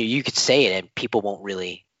you could say it and people won't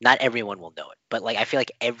really, not everyone will know it, but like I feel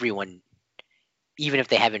like everyone, even if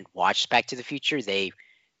they haven't watched Back to the Future, they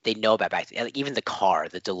know about like even the car,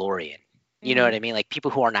 the DeLorean. You know Hmm. what I mean? Like people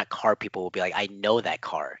who are not car people will be like, I know that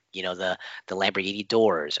car. The Lamborghini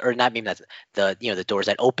doors, or not maybe that's the doors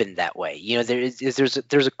that open that way.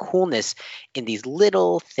 There's a coolness in these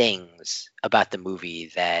little things about the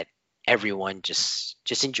movie that everyone just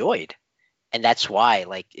enjoyed, and that's why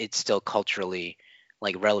like it's still culturally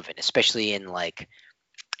like relevant, especially in like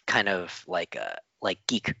kind of like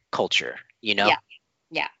geek culture. You know? Yeah,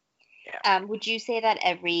 yeah. Yeah. Would you say that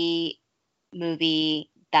every movie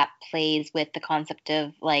that plays with the concept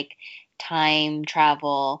of like time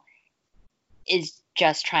travel is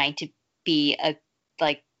just trying to be a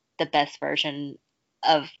like the best version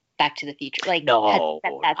of Back to the Future? Like, has No,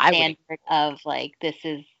 set that I wouldn't. standard of like this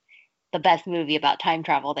is the best movie about time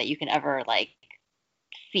travel that you can ever like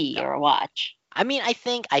see No. or watch? I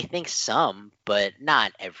think some, but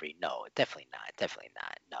not every. No, definitely not. Definitely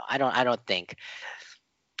not. No, I don't think.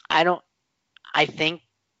 I don't. I think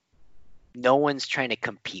no one's trying to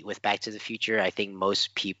compete with Back to the Future. I think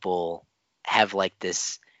most people have like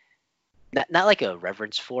this, not like a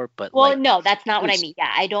reverence for, but Well, like no, that's not what I there's. mean. Yeah,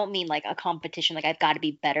 I don't mean like a competition, like I've got to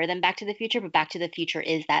be better than Back to the Future, but Back to the Future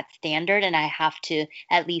is that standard, and I have to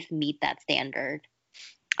at least meet that standard.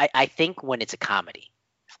 I think when it's a comedy,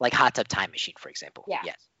 like Hot Tub Time Machine, for example. Yeah.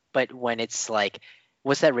 Yes. But when it's like,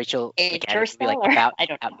 what's that Rachel McAdams movie, like Interstellar. I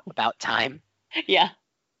don't know. about time? Yeah.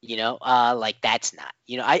 Like that's not.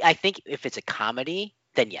 I think if it's a comedy,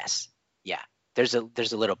 then yes, yeah. There's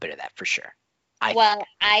a little bit of that for sure. Well,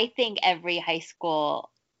 I think every high school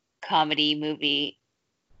comedy movie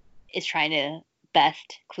is trying to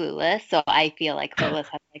best Clueless, so I feel like Clueless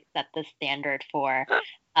has like set the standard for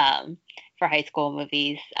high school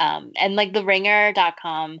movies. And like the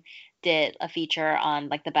Ringer.com did a feature on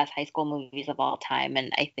like the best high school movies of all time,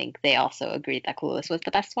 and I think they also agreed that Clueless was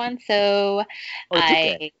the best one. So Oh,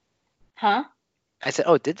 did they? Huh? I said,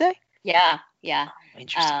 oh, did they? Yeah.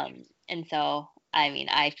 Interesting. And so I mean,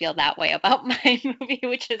 I feel that way about my movie,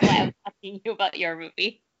 which is why I was asking you about your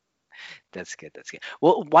movie. That's good. That's good.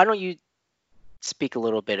 Well, why don't you speak a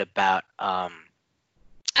little bit about like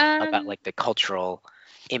the cultural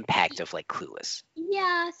impact of like Clueless?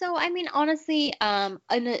 Yeah, so I mean, honestly, aside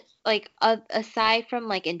from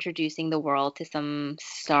like introducing the world to some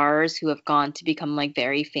stars who have gone to become like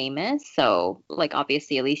very famous, so like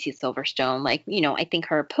obviously Alicia Silverstone, like I think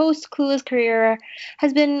her post Clueless career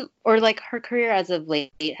has been, or like her career as of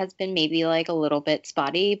late has been maybe like a little bit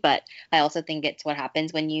spotty, but I also think it's what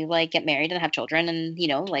happens when you like get married and have children, and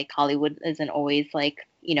like Hollywood isn't always like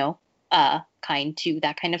kind to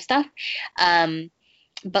that kind of stuff.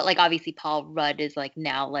 But like obviously Paul Rudd is like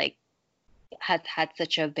now like has had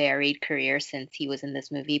such a varied career since he was in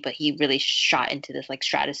this movie, but he really shot into this like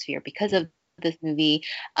stratosphere because of this movie.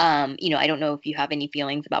 I don't know if you have any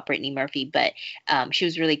feelings about Brittany Murphy, but she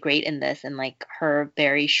was really great in this, and like her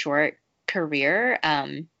very short career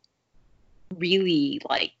really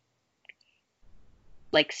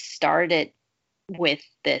like started with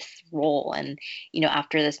this role. And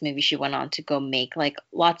after this movie she went on to go make like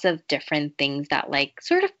lots of different things that like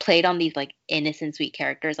sort of played on these like innocent sweet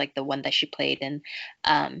characters, like the one that she played in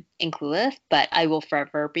Clueless. But I will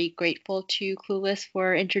forever be grateful to Clueless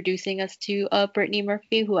for introducing us to Brittany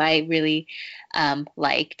Murphy, who I really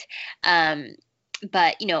liked.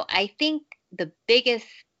 But I think the biggest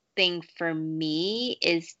thing for me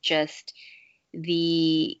is just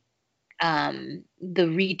the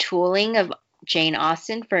retooling of Jane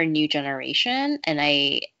Austen for a new generation. And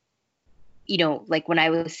like when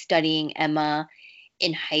I was studying Emma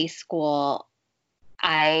in high school,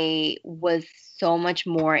 I was so much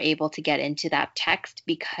more able to get into that text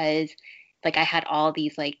because like I had all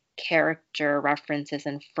these like character references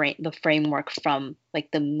and the framework from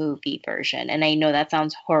like the movie version. And I know that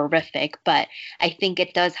sounds horrific, but I think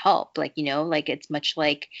it does help. Like, like it's much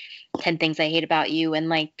like 10 Things I Hate About You and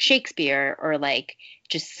like Shakespeare, or like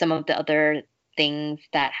just some of the other things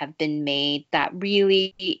that have been made that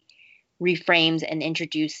really reframes and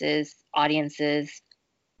introduces audiences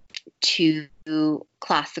to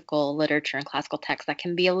classical literature and classical text that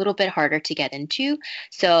can be a little bit harder to get into.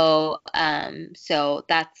 So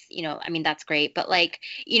that's I mean that's great. But like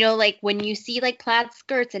like when you see like plaid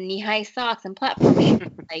skirts and knee-high socks and platform shoes,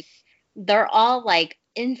 like they're all like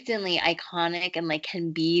instantly iconic and like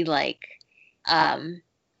can be like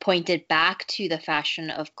pointed back to the fashion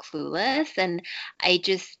of Clueless. And I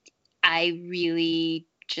really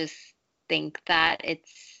just think that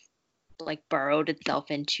it's like burrowed itself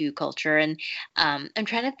into culture. And I'm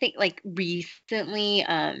trying to think like recently,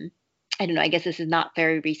 I don't know, I guess this is not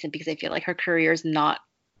very recent because I feel like her career is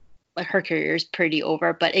pretty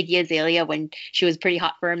over, but Iggy Azalea, when she was pretty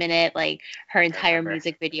hot for a minute, like her entire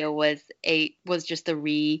music video was just a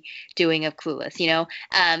redoing of Clueless,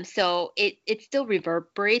 so it still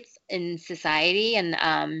reverberates in society.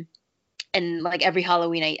 And like every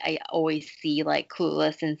Halloween, I always see like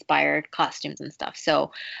Clueless inspired costumes and stuff.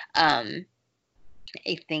 So I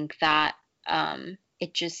think that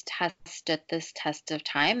it just has stood this test of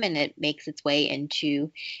time, and it makes its way into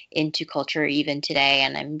culture even today.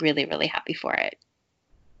 And I'm really, really happy for it.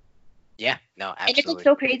 Yeah, no, absolutely. And it's like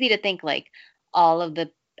so crazy to think like all of the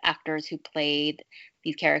actors who played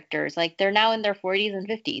these characters, like they're now in their 40s and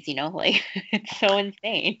 50s, like it's so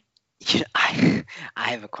insane. I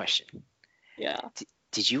have a question. Yeah.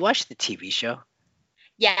 Did you watch the TV show?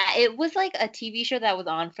 Yeah, it was like a TV show that was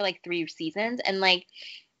on for like 3 seasons. And like,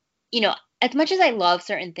 as much as I love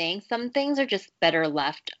certain things, some things are just better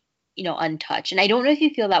left, untouched. And I don't know if you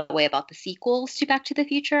feel that way about the sequels to Back to the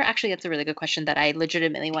Future. Actually, that's a really good question that I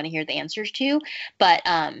legitimately want to hear the answers to. But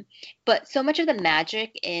so much of the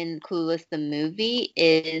magic in Clueless the movie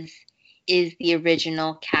is the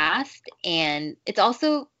original cast, and it's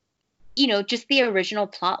also just the original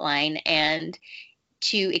plot line, and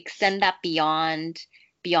to extend that beyond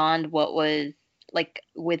what was like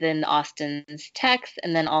within Austen's text,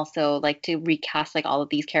 and then also like to recast like all of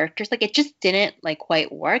these characters. Like it just didn't like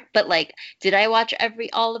quite work. But like, did I watch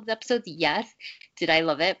all of the episodes? Yes. Did I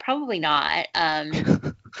love it? Probably not.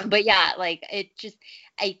 But yeah, like it just,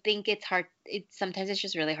 I think it's hard. Sometimes it's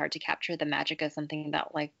just really hard to capture the magic of something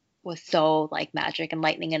that like was so like magic and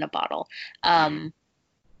lightning in a bottle. Mhm.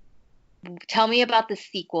 Tell me about the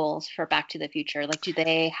sequels for Back to the Future. Like, do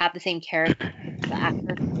they have the same the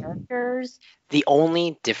actors characters? The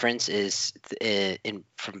only difference is in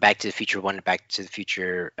from Back to the Future 1 to Back to the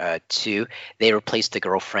Future 2, they replaced the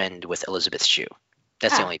girlfriend with Elizabeth Shue.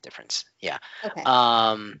 That's the Ah, only difference. Yeah. okay.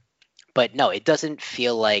 But no, it doesn't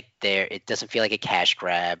feel like it doesn't feel like a cash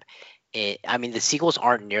grab. I mean, the sequels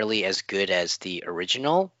aren't nearly as good as the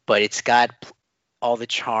original, but it's got all the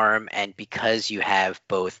charm, and because you have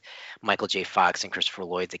both Michael J. Fox and Christopher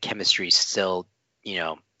Lloyd, the chemistry is still, you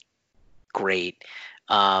know, great.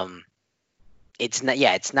 Um, it's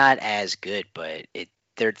not as good, but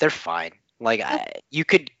they're fine. Like Okay. you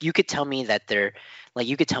could tell me that they're like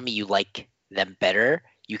you could tell me you like them better.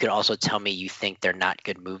 You could also tell me you think they're not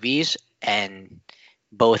good movies, and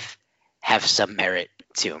both have some merit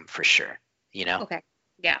to them for sure. You know. Okay.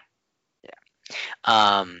 Yeah.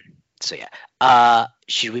 Um. So yeah.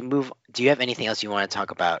 Should we move? Do you have anything else you want to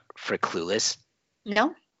talk about for Clueless?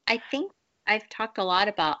 No, I think I've talked a lot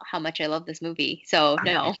about how much I love this movie. So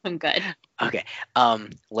no, I'm good. Okay.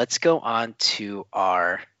 Let's go on to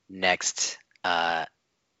our next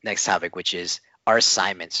next topic, which is our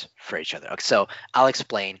assignments for each other. Okay, so I'll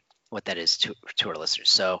explain what that is to our listeners.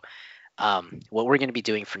 So what we're going to be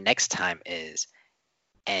doing for next time is,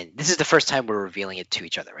 and this is the first time we're revealing it to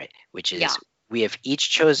each other, right? Which Yeah. is we have each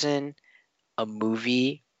chosen a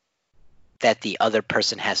movie that the other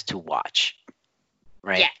person has to watch,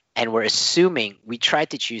 right? Yeah. And we're assuming we tried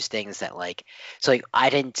to choose things that like, so like I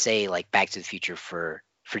didn't say like Back to the Future for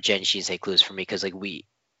Jen, she didn't say Clues for me because like we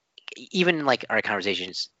even in like our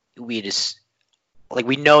conversations we just like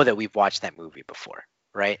we know that we've watched that movie before,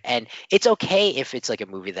 right? And it's okay if it's like a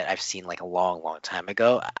movie that I've seen like a long time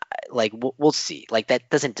ago. Like we'll see. Like that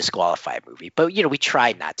doesn't disqualify a movie, but you know we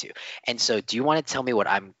tried not to. And so, do you want to tell me what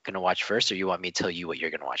I'm gonna watch first, or you want me to tell you what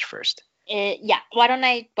you're gonna watch first? Yeah. Why don't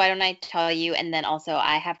I tell you, and then also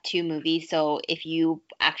I have two movies, so if you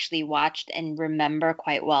actually watched and remember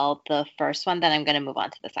quite well the first one, then I'm gonna move on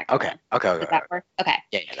to the second Okay. one. Okay. Okay. Does Okay. that work? Okay.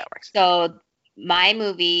 Yeah. That works. So my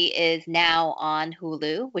movie is now on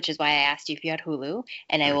Hulu, which is why I asked you if you had Hulu,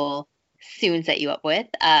 and I Mhm. will soon set you up with.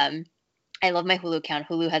 I love my Hulu account.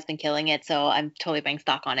 Hulu has been killing it, so I'm totally buying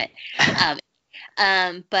stock on it.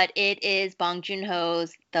 Um, but it is Bong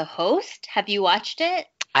Joon-ho's The Host. Have you watched it?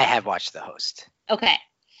 I have watched The Host. Okay,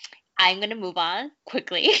 I'm gonna move on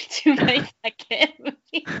quickly to my second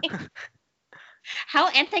movie. How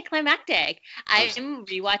anticlimactic! I'm s- I'm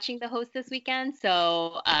rewatching The Host this weekend,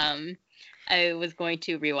 so I was going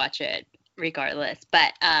to rewatch it regardless.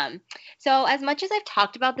 But so as much as I've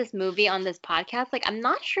talked about this movie on this podcast, like I'm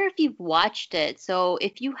not sure if you've watched it. So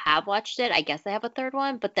if you have watched it, I guess I have a third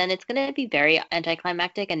one, but then it's gonna be very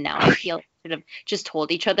anticlimactic, and now I feel like we should have just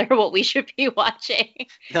told each other what we should be watching.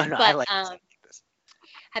 no, I But like this. I like this.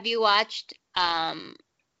 have you watched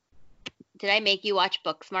did I make you watch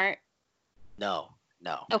Booksmart? No,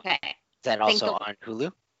 no. Okay. Is that Think also the on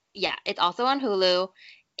Hulu? Yeah, it's also on Hulu.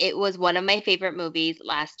 It was one of my favorite movies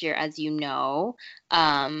last year, as you know.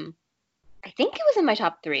 I think it was in my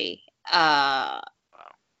top three. Wow.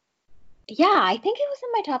 Yeah, I think it was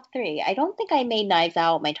in my top three. I don't think I made Knives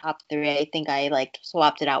Out my top three. I think I like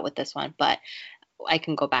swapped it out with this one, but I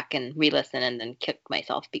can go back and re-listen and then kick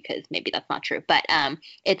myself because maybe that's not true. But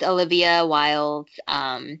it's Olivia Wilde's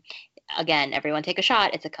again, everyone take a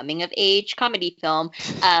shot. It's a coming of age comedy film.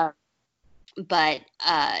 Um, but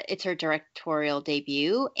it's her directorial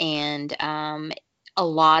debut, and a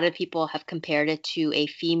lot of people have compared it to a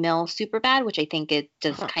female Superbad, which I think it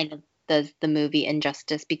just Huh. kind of does the movie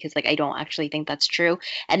injustice because like I don't actually think that's true.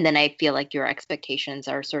 And then I feel like your expectations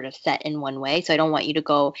are sort of set in one way, so I don't want you to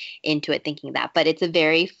go into it thinking that. But it's a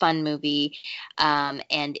very fun movie, and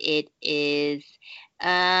it is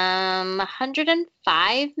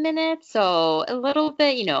 105 minutes, so a little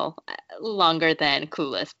bit, longer than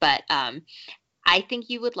Clueless, but I think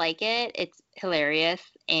you would like it. It's hilarious,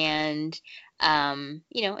 and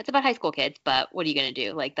it's about high school kids, but what are you gonna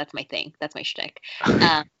do? Like that's my thing. That's my shtick.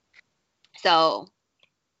 Um, so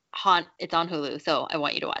it's on Hulu, so I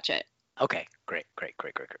want you to watch it. Okay, great.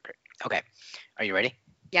 Okay, are you ready?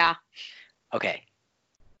 Yeah. Okay,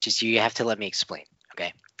 just you have to let me explain.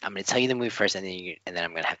 Okay, I'm gonna tell you the movie first, and then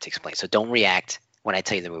I'm gonna have to explain. So don't react when I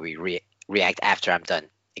tell you the movie. React after I'm done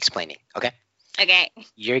explaining. Okay. Okay.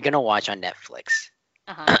 You're gonna watch on Netflix.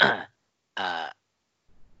 Uh-huh. uh,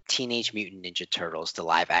 Teenage Mutant Ninja Turtles, the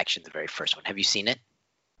live action, the very first one. Have you seen it?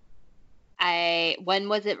 When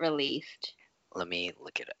was it released? Let me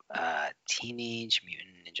look it up. Teenage Mutant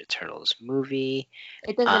Ninja Turtles movie,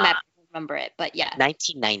 It doesn't uh, matter if I remember it, but yes.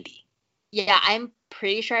 1990. Yeah, I'm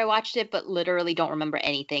pretty sure I watched it, but literally don't remember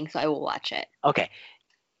anything, so I will watch it. Okay.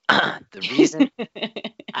 The reason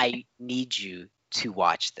I need you to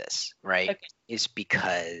watch this, right, Okay. is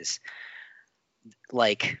because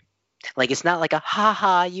like it's not like a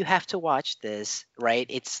haha, you have to watch this, right?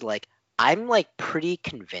 It's like I'm like pretty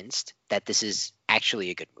convinced that this is actually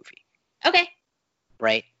a good movie, Okay.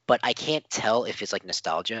 right? But I can't tell if it's like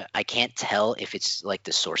nostalgia. I can't tell if it's like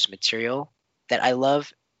the source material that I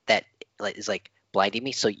love that like is like blinding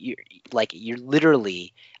me. So you're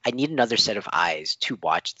literally I need another set of eyes to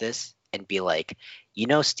watch this and be like,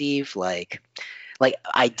 Steve, like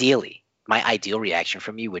ideally, my ideal reaction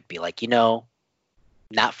from you would be like,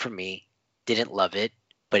 not for me, didn't love it,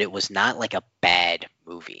 but it was not like a bad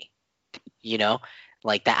movie, you know?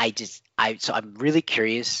 Like that so I'm really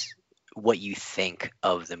curious what you think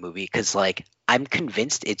of the movie cuz like I'm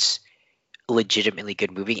convinced it's a legitimately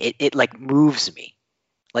good movie. It like moves me.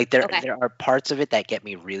 Like Okay. there are parts of it that get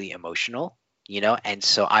me really emotional, and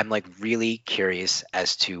so I'm like really curious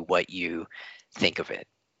as to what you think of it.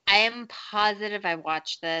 I am positive I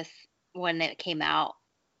watched this when it came out,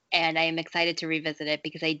 and I am excited to revisit it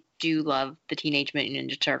because I do love the Teenage Mutant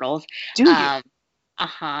Ninja Turtles. Do you? Um,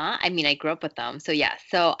 I mean, I grew up with them, so yeah.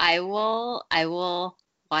 So I will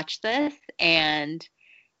watch this and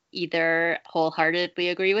either wholeheartedly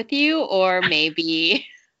agree with you or maybe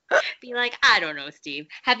be like, I don't know, Steve.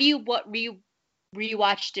 Have you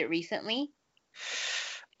rewatched it recently?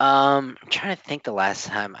 I'm trying to think the last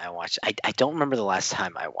time I watched. I don't remember the last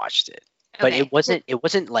time I watched it, but Okay. it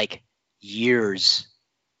wasn't like years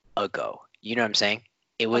ago. You know what I'm saying? Okay.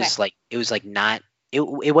 It was like not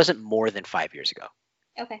it wasn't more than 5 years ago.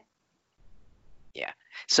 Okay. Yeah.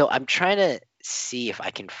 So I'm trying to see if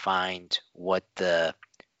I can find what the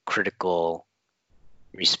critical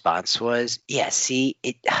response was. Yeah, see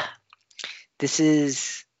it this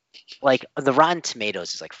is like the Rotten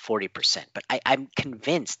Tomatoes is like 40%, but I'm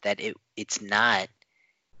convinced that it's not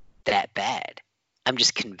that bad. I'm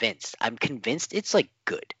just convinced. I'm convinced it's like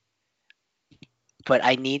good. But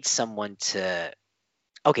I need someone to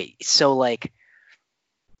okay, so like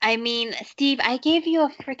I mean, Steve, I gave you a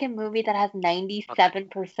freaking movie that has okay.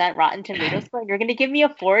 97% Rotten Tomatoes score, and you're gonna give me a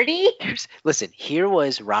 40? Listen, here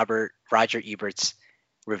was Roger Ebert's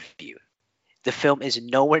review. The film is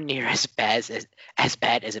nowhere near as bad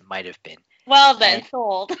as it might have been, Well and then,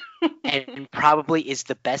 sold. and probably is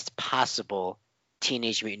the best possible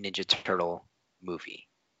Teenage Mutant Ninja Turtle movie.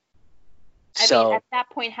 I mean, So at that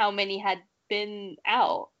point, how many had been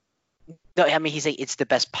out? no, I mean he's saying it's the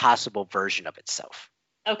best possible version of itself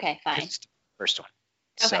Okay, because fine. it's the first one.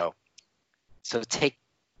 Okay. So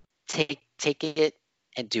take it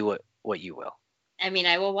and do what you will. I mean,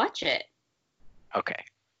 I will watch it. Okay,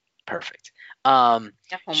 perfect. Um,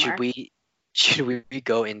 Yeah, should Homer. we should we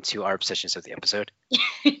go into our obsessions of the episode?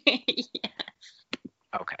 Yeah.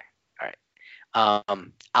 Okay, all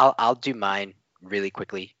right. I'll do mine really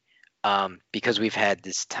quickly. Because we've had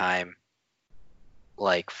this time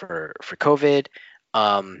like for COVID.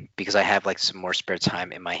 Because I have like some more spare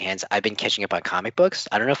time in my hands. I've been catching up on comic books.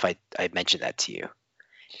 I don't know if I mentioned that to you.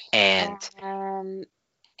 And Um,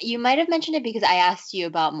 you might have mentioned it because I asked you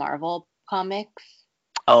about Marvel comics.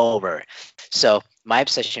 oh, right. So my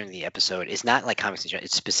obsession of the episode is not like comics in general.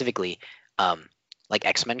 It's specifically um like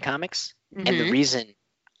X-Men comics. And the Mm-hmm. reason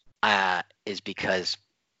is because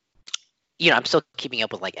I'm still keeping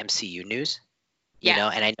up with like MCU news, Yes,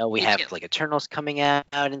 and I know we me too. have like Eternals coming out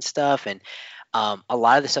and stuff, and a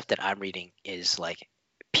lot of the stuff that I'm reading is like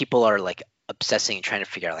people are like obsessing and trying to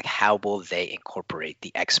figure out like how will they incorporate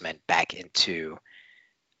the X-Men back into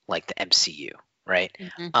like the MCU, right?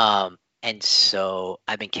 Mm-hmm. And so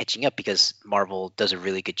I've been catching up because Marvel does a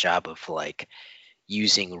really good job of like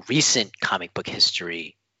using recent comic book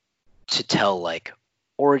history to tell like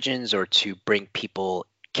origins or to bring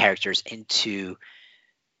characters into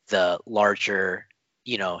the larger,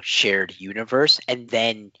 shared universe and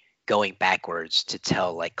then going backwards to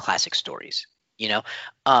tell like classic stories, you know?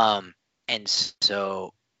 And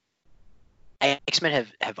so X-Men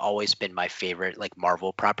have always been my favorite like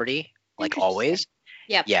Marvel property, like Interesting. always.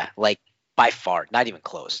 Yep. Yeah, like by far, not even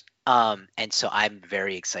close. And so I'm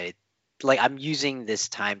very excited. Like I'm using this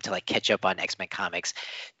time to like catch up on X-Men comics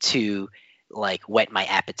to like whet my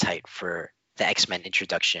appetite for the X-Men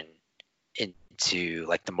introduction into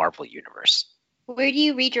like the Marvel universe. Where do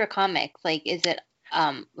you read your comics? Like, is it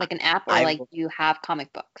like an app or I like will, do you have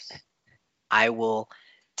comic books? I will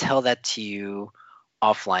tell that to you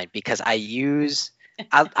offline because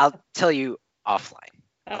I'll tell you offline.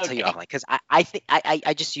 I'll tell you Okay. offline because I think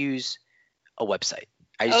I just use a website.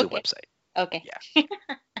 I just do a Okay. website. Okay. Yeah,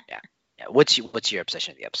 yeah, yeah. What's your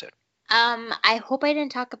obsession of the episode? I hope I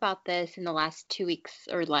didn't talk about this in the last 2 weeks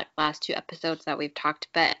or last two episodes that we've talked,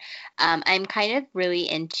 but I'm kind of really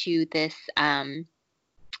into this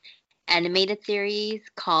animated series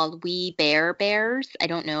called We Bare Bears. I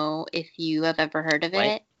don't know if you have ever heard of What?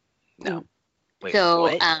 it. No. Wait, So,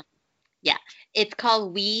 what? yeah, it's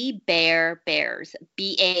called We Bare Bears,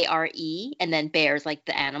 Bare, and then bears like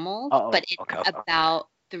the animals, Oh, but it's okay, okay. about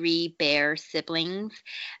three bear siblings,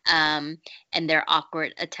 um, and their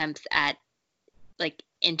awkward attempts at like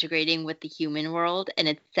integrating with the human world, and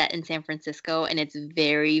it's set in San Francisco, and it's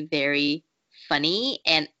very, very funny,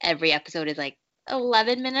 and every episode is like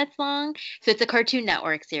 11 minutes long. So it's a Cartoon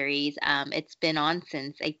Network series. It's been on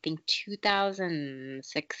since I think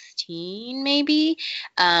 2016 maybe.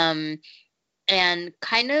 Um, and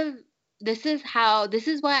kind of this is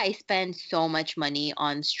why I spend so much money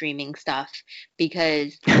on streaming stuff,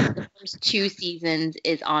 because the first two seasons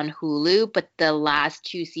is on Hulu, but the last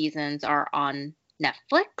two seasons are on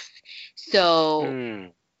Netflix. So Hmm.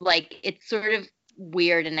 like it's sort of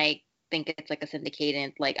weird, and I think it's like a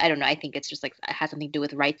syndicated, like I don't know, I think it's just like it has something to do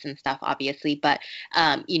with rights and stuff obviously, but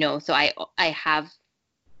so I have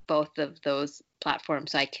both of those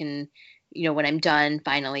platforms, so I can, when I'm done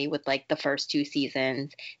finally with like the first two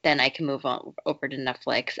seasons, then I can move on over to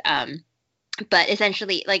Netflix. But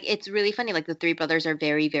essentially, like it's really funny. Like the three brothers are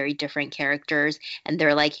very, very different characters, and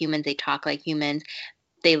they're like humans. They talk like humans.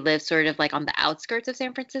 They live sort of like on the outskirts of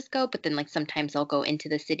San Francisco, but then like sometimes they'll go into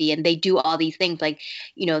the city, and they do all these things like,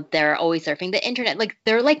 they're always surfing the internet. Like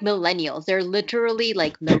they're like millennials. They're literally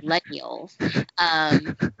like millennials.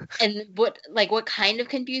 Um, and what kind of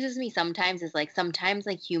confuses me sometimes is like sometimes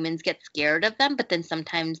like humans get scared of them, but then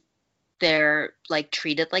sometimes they're like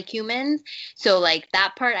treated like humans. So like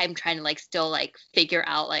that part I'm trying to like still like figure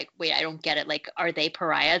out, like, wait, I don't get it. Like, are they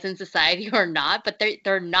pariahs in society or not? But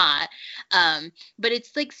they're not. But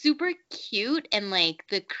it's like super cute, and like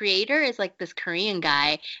the creator is like this Korean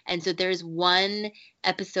guy. And so there's one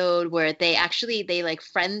episode where they like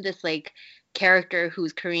friend this like character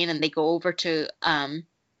who's Korean, and they go over to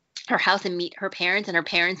her house and meet her parents, and her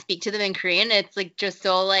parents speak to them in Korean. It's like just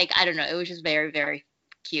so like I don't know, it was just very, very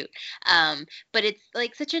cute. But it's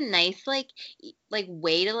like such a nice like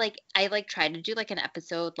way to like I like try to do like an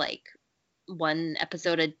episode, like one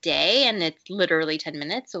episode a day, and it's literally 10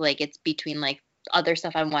 minutes, so like it's between like other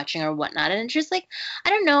stuff I'm watching or whatnot, and it's just like I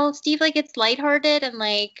don't know, Steve, like it's lighthearted, and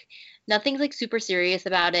like nothing's like super serious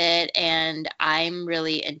about it, and I'm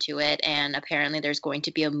really into it, and apparently there's going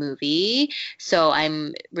to be a movie, so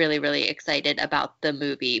I'm really, really excited about the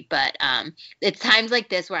movie. But it's times like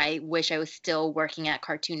this where I wish I was still working at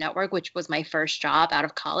Cartoon Network, which was my first job out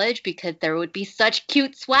of college, because there would be such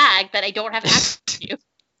cute swag that I don't have access to.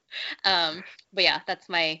 But yeah, that's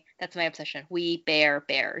my obsession. We Bear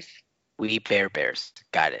Bears. We Bear Bears.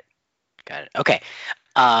 Got it. Got it. Okay.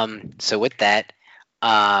 So with that,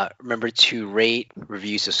 remember to rate,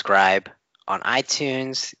 review, subscribe on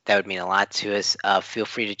iTunes. That would mean a lot to us. Feel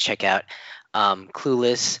free to check out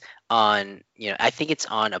Clueless on, I think it's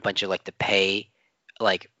on a bunch of like the pay,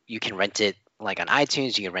 like you can rent it like on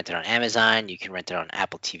iTunes, you can rent it on Amazon, you can rent it on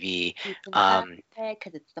Apple TV. You can have Um, it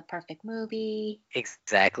because it's the perfect movie.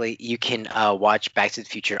 exactly. You can watch Back to the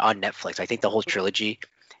Future on Netflix. I think the whole trilogy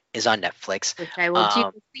is on Netflix. Which I will do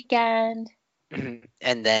Um, this weekend.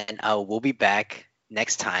 and then we'll be back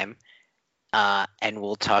next time, and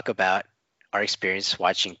we'll talk about our experience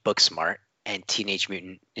watching Booksmart and Teenage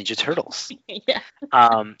Mutant Ninja Turtles. Yeah.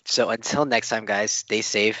 So until next time, guys, stay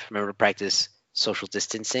safe. Remember to practice social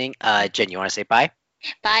distancing. Jen, you want to say bye?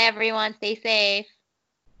 Bye, everyone. Stay safe.